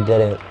 yet I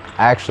didn't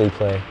actually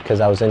play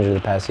because I was injured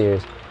the past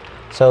years.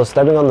 So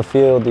stepping on the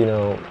field, you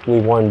know, we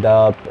warmed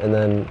up, and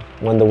then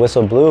when the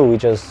whistle blew, we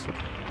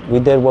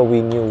did what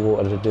we knew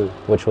what to do,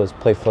 which was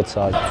play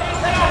futsal.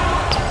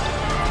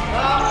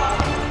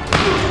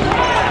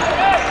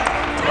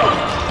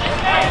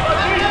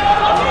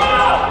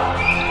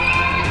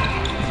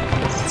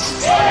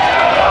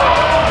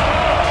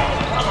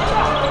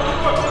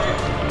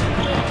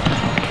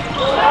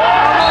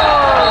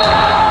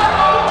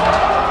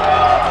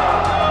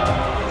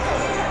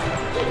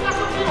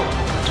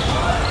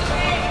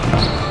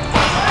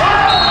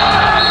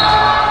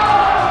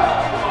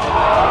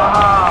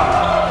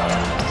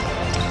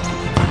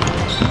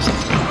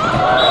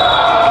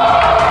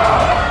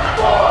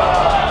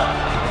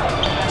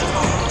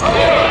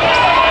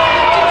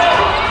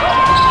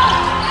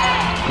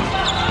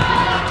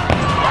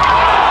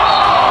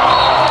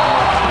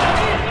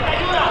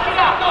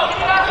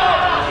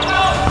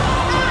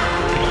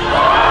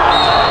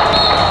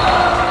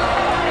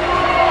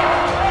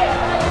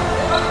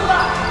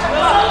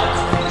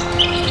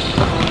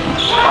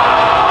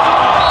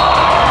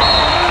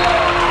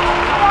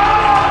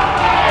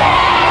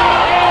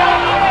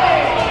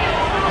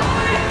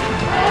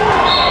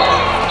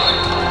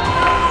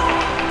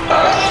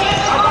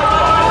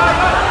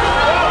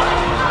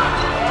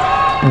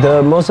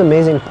 The most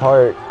amazing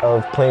part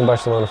of playing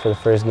Barcelona for the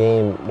first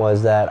game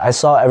was that I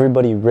saw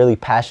everybody really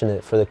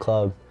passionate for the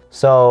club.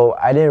 So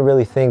I didn't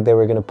really think they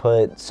were going to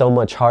put so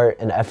much heart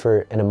and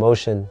effort and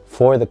emotion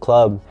for the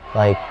club.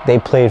 Like, they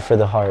played for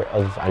the heart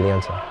of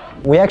Alianza.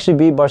 We actually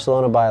beat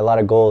Barcelona by a lot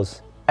of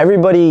goals.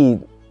 Everybody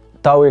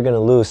thought we were going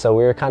to lose, so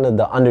we were kind of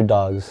the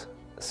underdogs.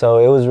 So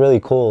it was really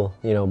cool,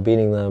 you know,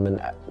 beating them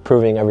and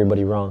proving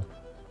everybody wrong.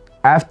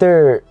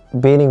 After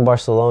beating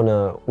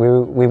Barcelona,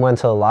 we went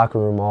to the locker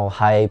room all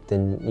hyped,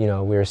 and you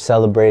know, we were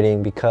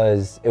celebrating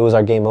because it was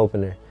our game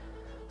opener.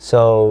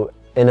 So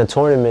in a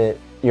tournament,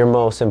 your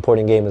most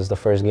important game is the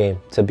first game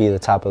to be the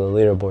top of the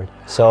leaderboard.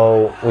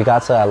 So we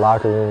got to that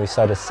locker room, we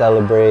started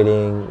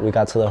celebrating, we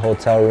got to the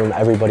hotel room,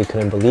 everybody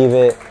couldn't believe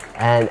it,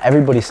 and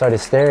everybody started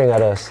staring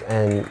at us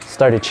and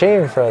started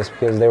cheering for us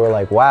because they were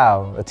like,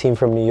 wow, a team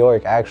from New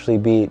York actually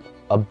beat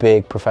a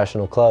big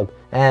professional club.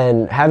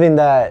 And having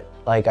that,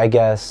 like, I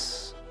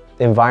guess,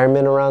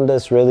 environment around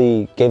us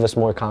really gave us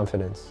more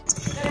confidence.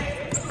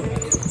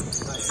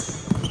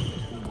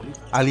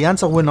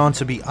 Alianza went on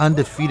to be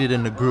undefeated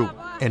in the group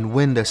and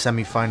win their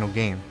semi-final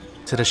game.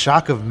 To the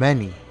shock of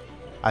many,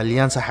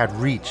 Alianza had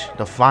reached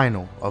the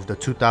final of the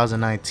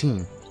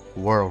 2019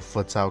 World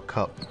Futsal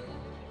Cup.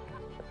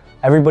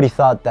 Everybody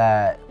thought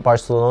that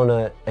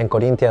Barcelona and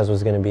Corinthians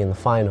was going to be in the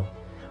final.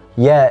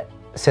 Yet,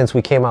 since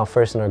we came out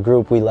first in our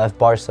group, we left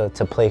Barca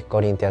to play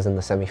Corinthians in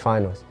the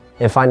semi-finals.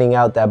 And finding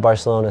out that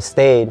Barcelona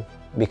stayed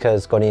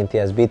because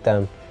Corinthians beat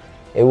them,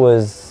 it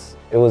was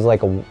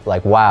like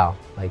wow.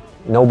 Like,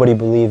 nobody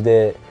believed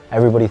it.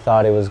 Everybody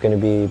thought it was going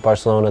to be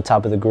Barcelona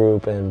top of the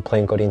group and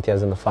playing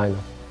Corinthians in the final.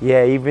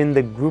 Yeah, even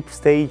the group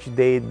stage,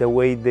 the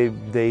way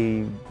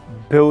they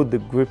built the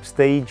group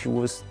stage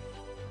was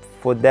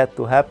for that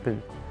to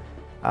happen.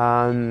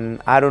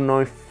 I don't know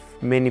if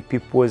Many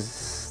people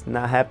was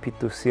not happy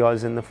to see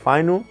us in the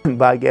final,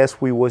 but I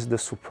guess we was the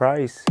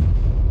surprise.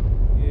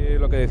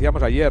 Lo que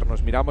decíamos ayer,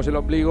 nos miramos el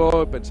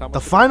ombligo, pensamos. The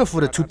final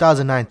for the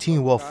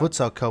 2019 World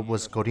Futsal Cup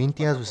was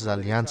Corinthians vs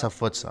Alianza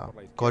Futsal.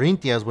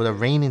 Corinthians were the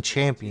reigning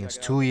champions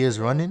 2 years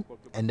running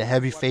and the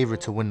heavy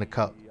favorite to win the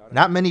cup.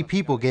 Not many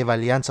people gave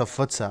Alianza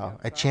Futsal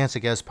a chance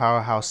against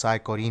powerhouse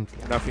side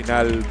Corinthians. Una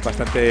final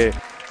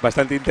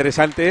bastante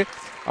interesante,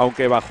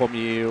 aunque bajo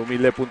mi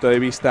humilde punto de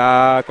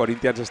vista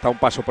Corinthians está un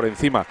paso por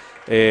encima,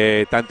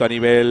 tanto a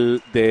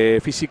nivel de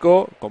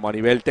físico como a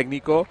nivel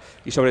técnico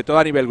y sobre todo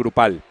a nivel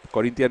grupal.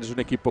 Corinthians es un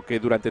equipo que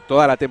durante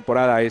toda la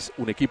temporada es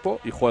un equipo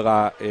y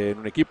juega en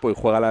un equipo y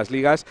juega las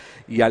ligas,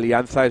 y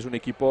Alianza es un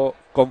equipo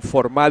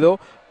conformado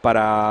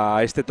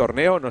para este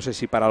torneo, no sé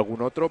si para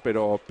algún otro,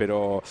 pero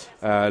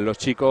los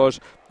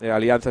chicos,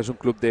 Alianza es un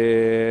club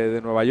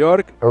de Nueva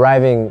York.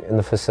 Arriving in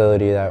the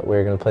facility that we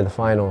were going to play the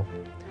final,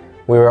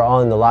 we were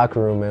all in the locker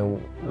room and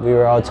we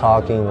were all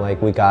talking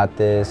like, we got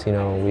this, you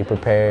know, we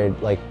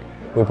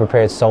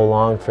prepared so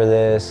long for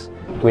this.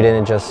 We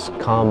didn't just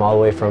come all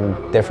the way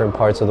from different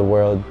parts of the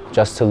world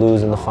just to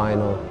lose in the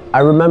final. I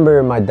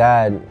remember my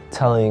dad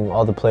telling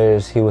all the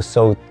players he was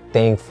so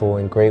thankful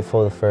and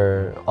grateful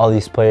for all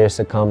these players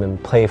to come and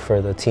play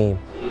for the team.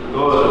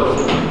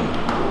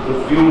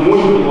 Confio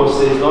muito em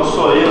vocês, não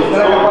só eu, eu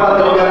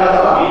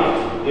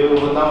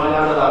vou dar uma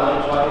olhada lá, a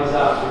gente vai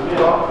rezar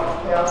primeiro.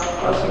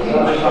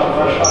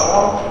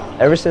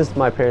 Ever since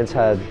my parents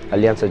had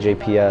Alianza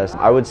JPS,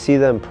 I would see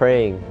them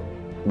praying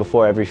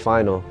before every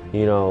final,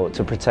 you know,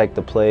 to protect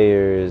the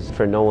players,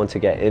 for no one to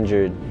get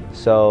injured.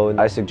 So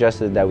I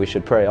suggested that we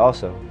should pray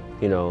also,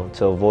 you know,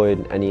 to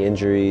avoid any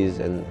injuries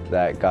and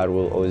that God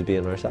will always be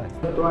on our side.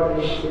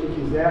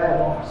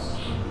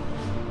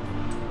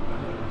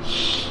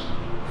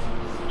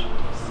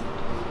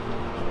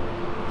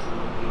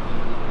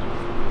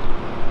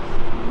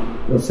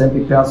 Eu sempre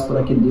peço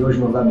para que Deus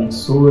nos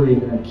abençoe,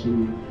 né,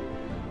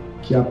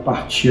 que a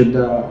partir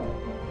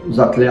dos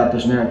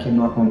atletas, né, que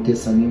não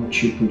aconteça nenhum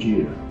tipo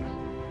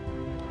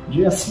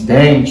de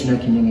acidente, né,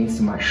 que ninguém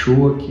se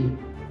machuque.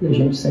 E a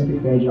gente sempre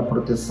pede a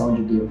proteção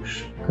de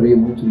Deus. Creio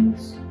muito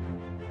nisso.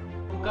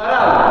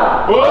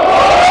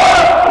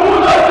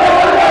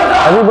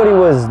 Everybody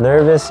was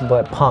nervous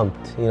but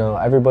pumped, you know,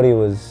 everybody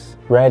was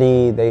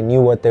ready. They knew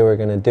what they were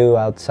going to do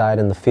outside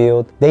in the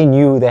field. They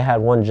knew they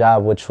had one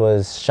job, which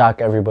was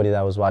shock everybody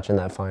that was watching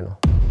that final.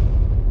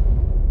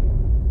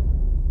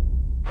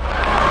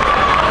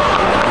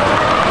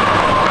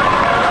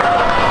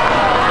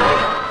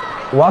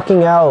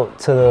 Walking out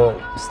to the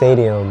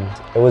stadium,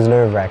 it was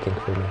nerve-wracking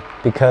for me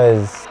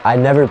because I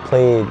never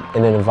played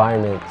in an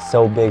environment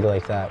so big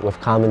like that with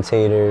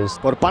commentators.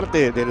 Por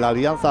parte de la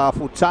Alianza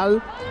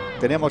Futsal,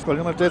 tenemos con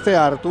el número 13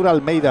 a Arturo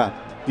Almeida,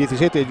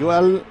 17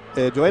 Joel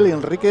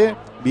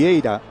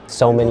Vieira.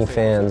 So many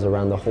fans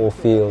around the whole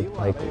field.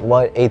 Like,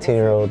 what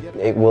 18-year-old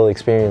will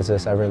experience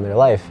this ever in their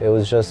life? It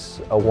was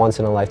just a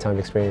once-in-a-lifetime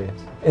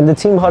experience. In the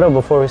team huddle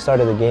before we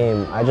started the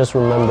game, I just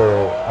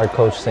remember our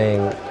coach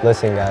saying,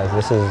 listen guys,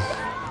 this is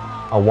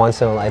a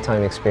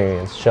once-in-a-lifetime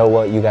experience. Show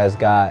what you guys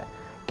got,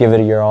 give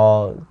it your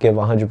all, give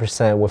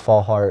 100% with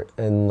all heart,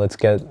 and let's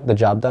get the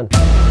job done.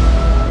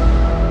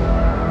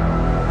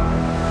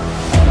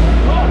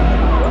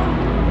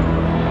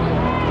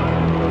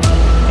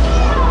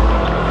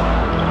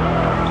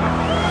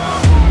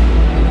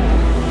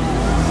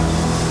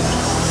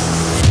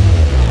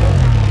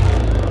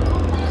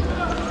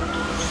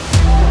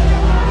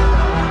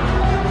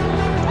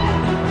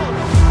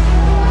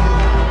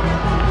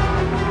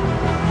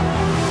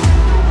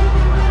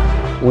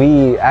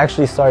 We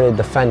actually started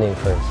defending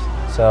first.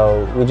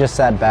 So we just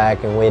sat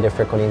back and waited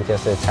for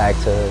Corinthians to attack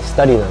to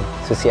study them,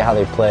 to see how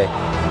they play.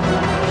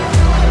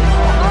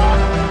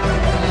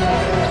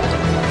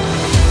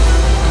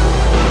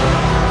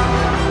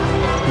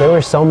 There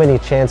were so many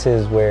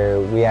chances where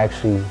we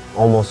actually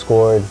almost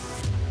scored,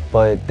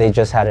 but they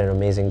just had an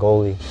amazing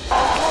goalie.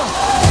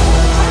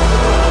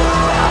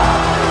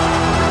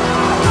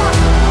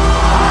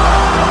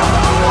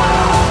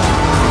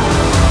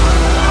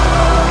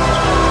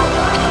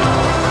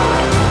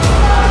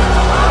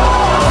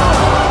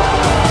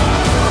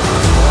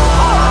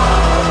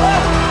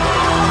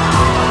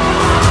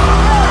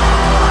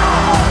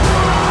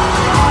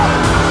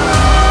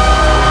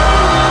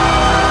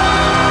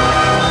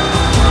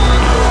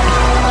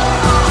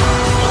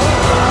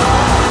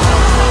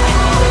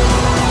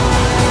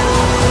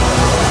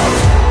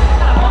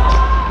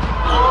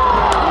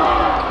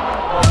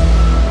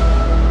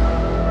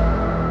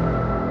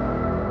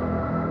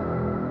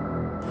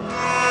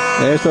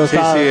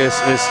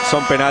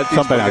 Son penaltis,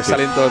 porque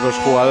salen todos los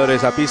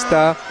jugadores a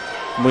pista,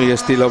 muy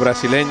estilo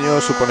brasileño,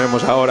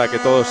 suponemos ahora que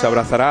todos se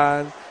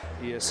abrazarán.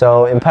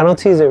 So in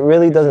penalties, it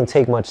really doesn't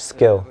take much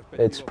skill.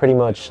 It's pretty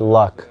much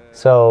luck.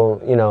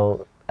 So, you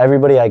know,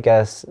 everybody, I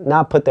guess,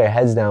 not put their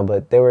heads down,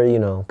 but they were, you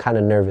know, kind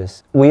of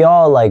nervous. We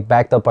all, like,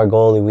 backed up our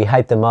goalie. We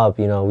hyped him up,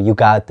 you know, you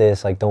got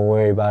this, like, don't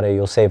worry about it,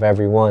 you'll save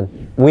everyone.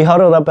 We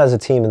huddled up as a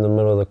team in the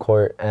middle of the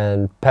court,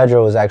 and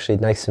Pedro was actually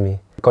next to me.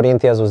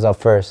 Corinthians was up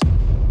first.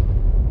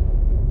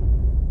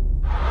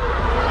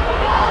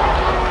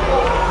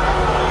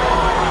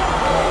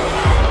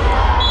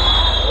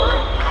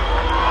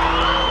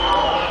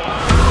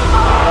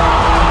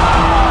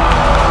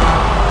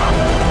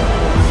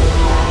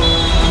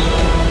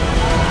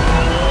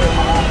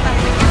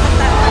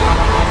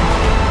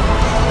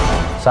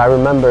 So I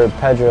remember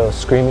Pedro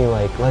screaming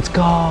like, "Let's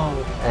go!"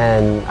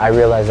 And I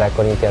realized that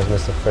Corinthians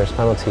missed the first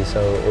penalty, so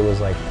it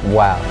was like,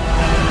 wow.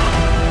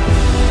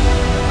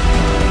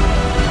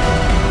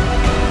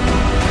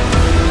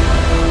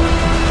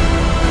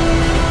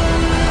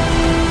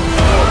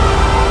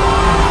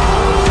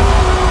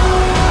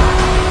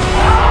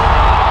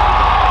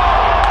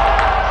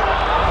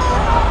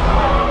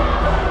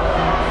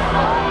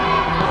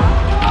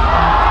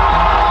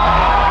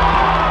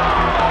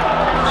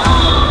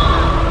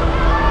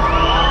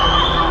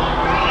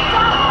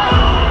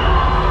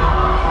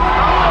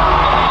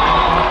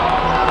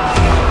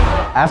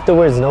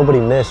 Afterwards, nobody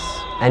missed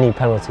any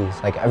penalties,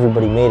 like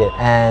everybody made it.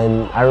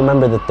 And I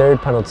remember the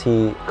third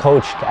penalty,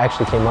 coach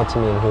actually came up to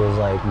me and he was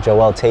like,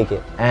 "Joel, take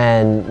it."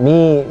 And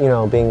me,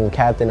 being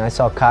captain, I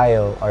saw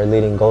Caio, our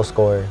leading goal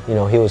scorer,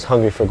 he was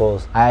hungry for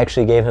goals. I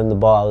actually gave him the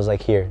ball. I was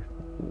like, "Here,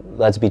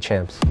 let's be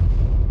champs."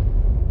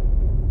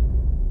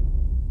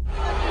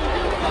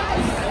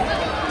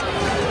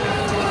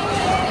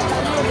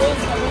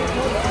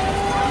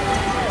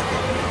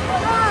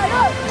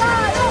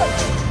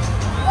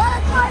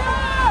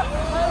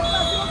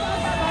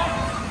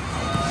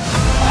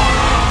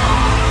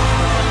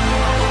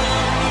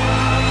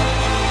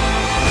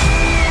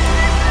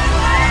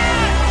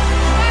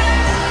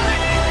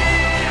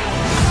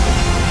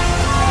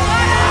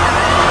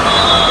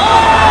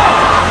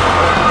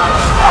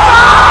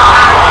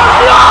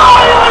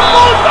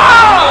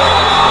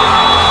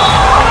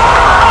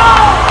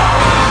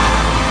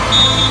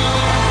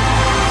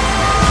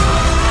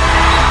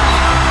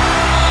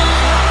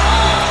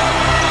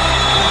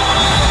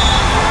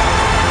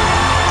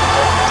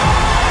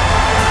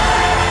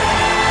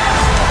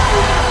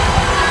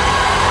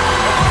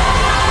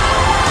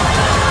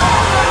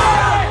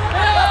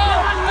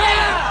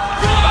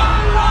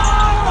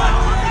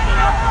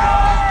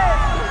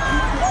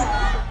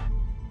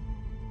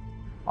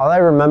 All I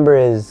remember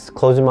is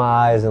closing my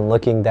eyes and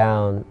looking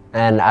down,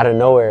 and out of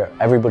nowhere,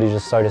 everybody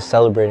just started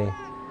celebrating.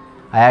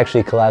 I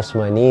actually collapsed to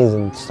my knees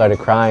and started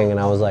crying, and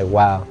I was like,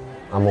 wow,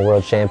 I'm a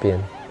world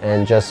champion.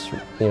 And just,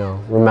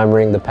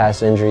 remembering the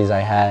past injuries I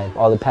had,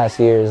 all the past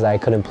years I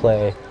couldn't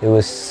play, it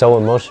was so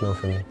emotional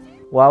for me.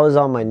 While I was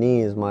on my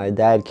knees, my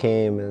dad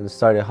came and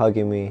started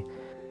hugging me.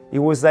 It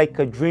was like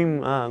a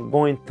dream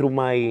going through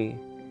my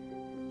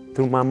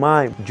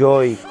mind.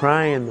 Joy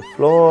crying on the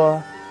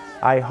floor.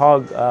 I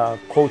hug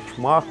Coach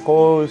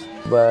Marcos,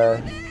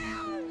 but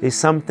it's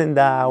something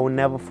that I will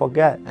never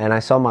forget. And I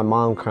saw my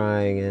mom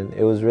crying, and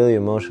it was really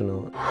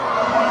emotional.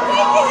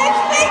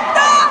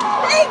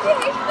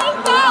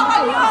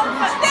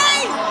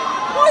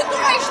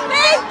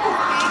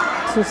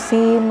 To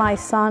see my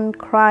son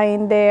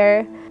crying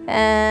there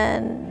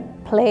and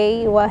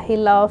play what he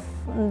loved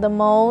the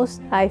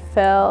most, I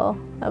felt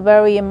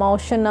very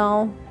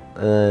emotional.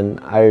 And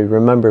I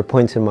remember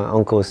pointing to my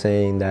uncle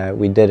saying that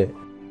we did it.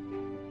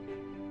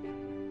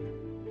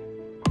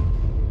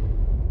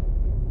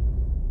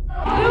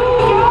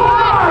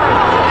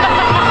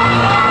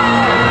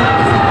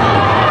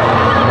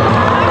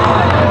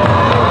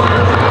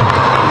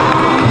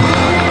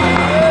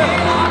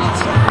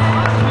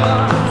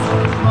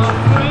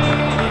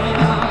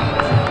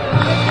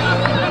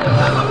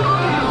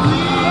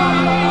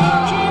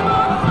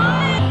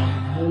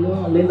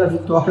 Além da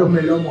vitória, o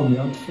melhor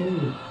momento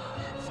foi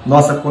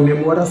nossa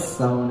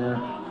comemoração,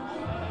 né?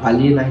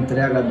 Ali na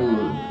entrega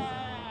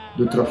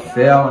do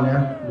troféu,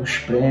 né? Dos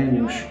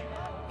prêmios,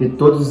 ver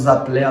todos os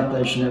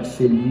atletas, né,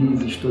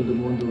 felizes, todo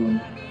mundo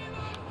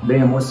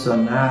bem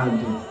emocionado,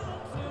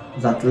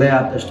 os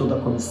atletas, toda a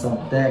comissão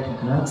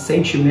técnica, né?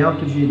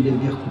 Sentimento de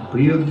dever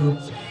cumprido.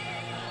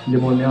 Aquele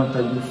momento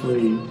ali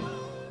foi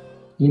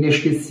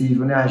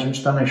inesquecível, né? A gente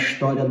está na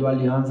história do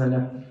Alianza,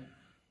 né?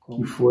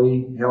 Que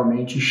foi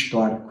realmente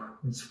histórico.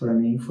 Isso para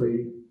mim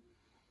foi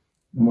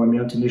um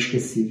momento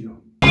inesquecível.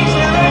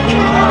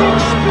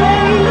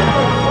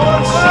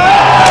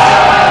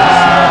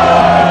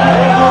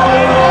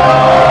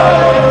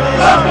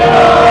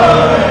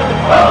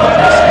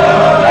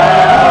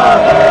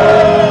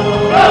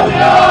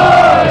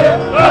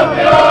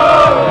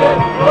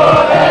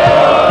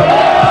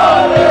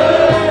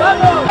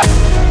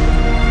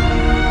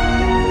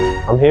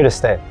 I'm here to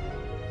stay.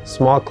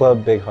 Small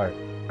club, big heart.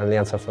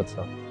 Alianza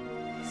Futsal.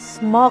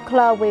 Small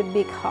club with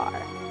big heart.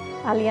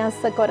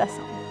 Alianza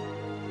Corazón.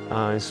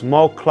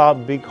 Small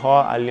club, big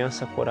heart,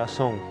 Alianza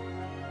Corazón.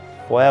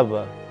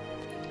 Forever.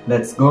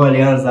 Let's go,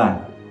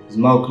 Alianza.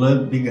 Small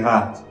club, big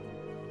heart.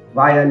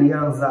 Vai,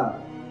 Alianza.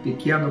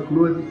 Pequeno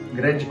clube,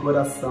 grande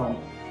coração.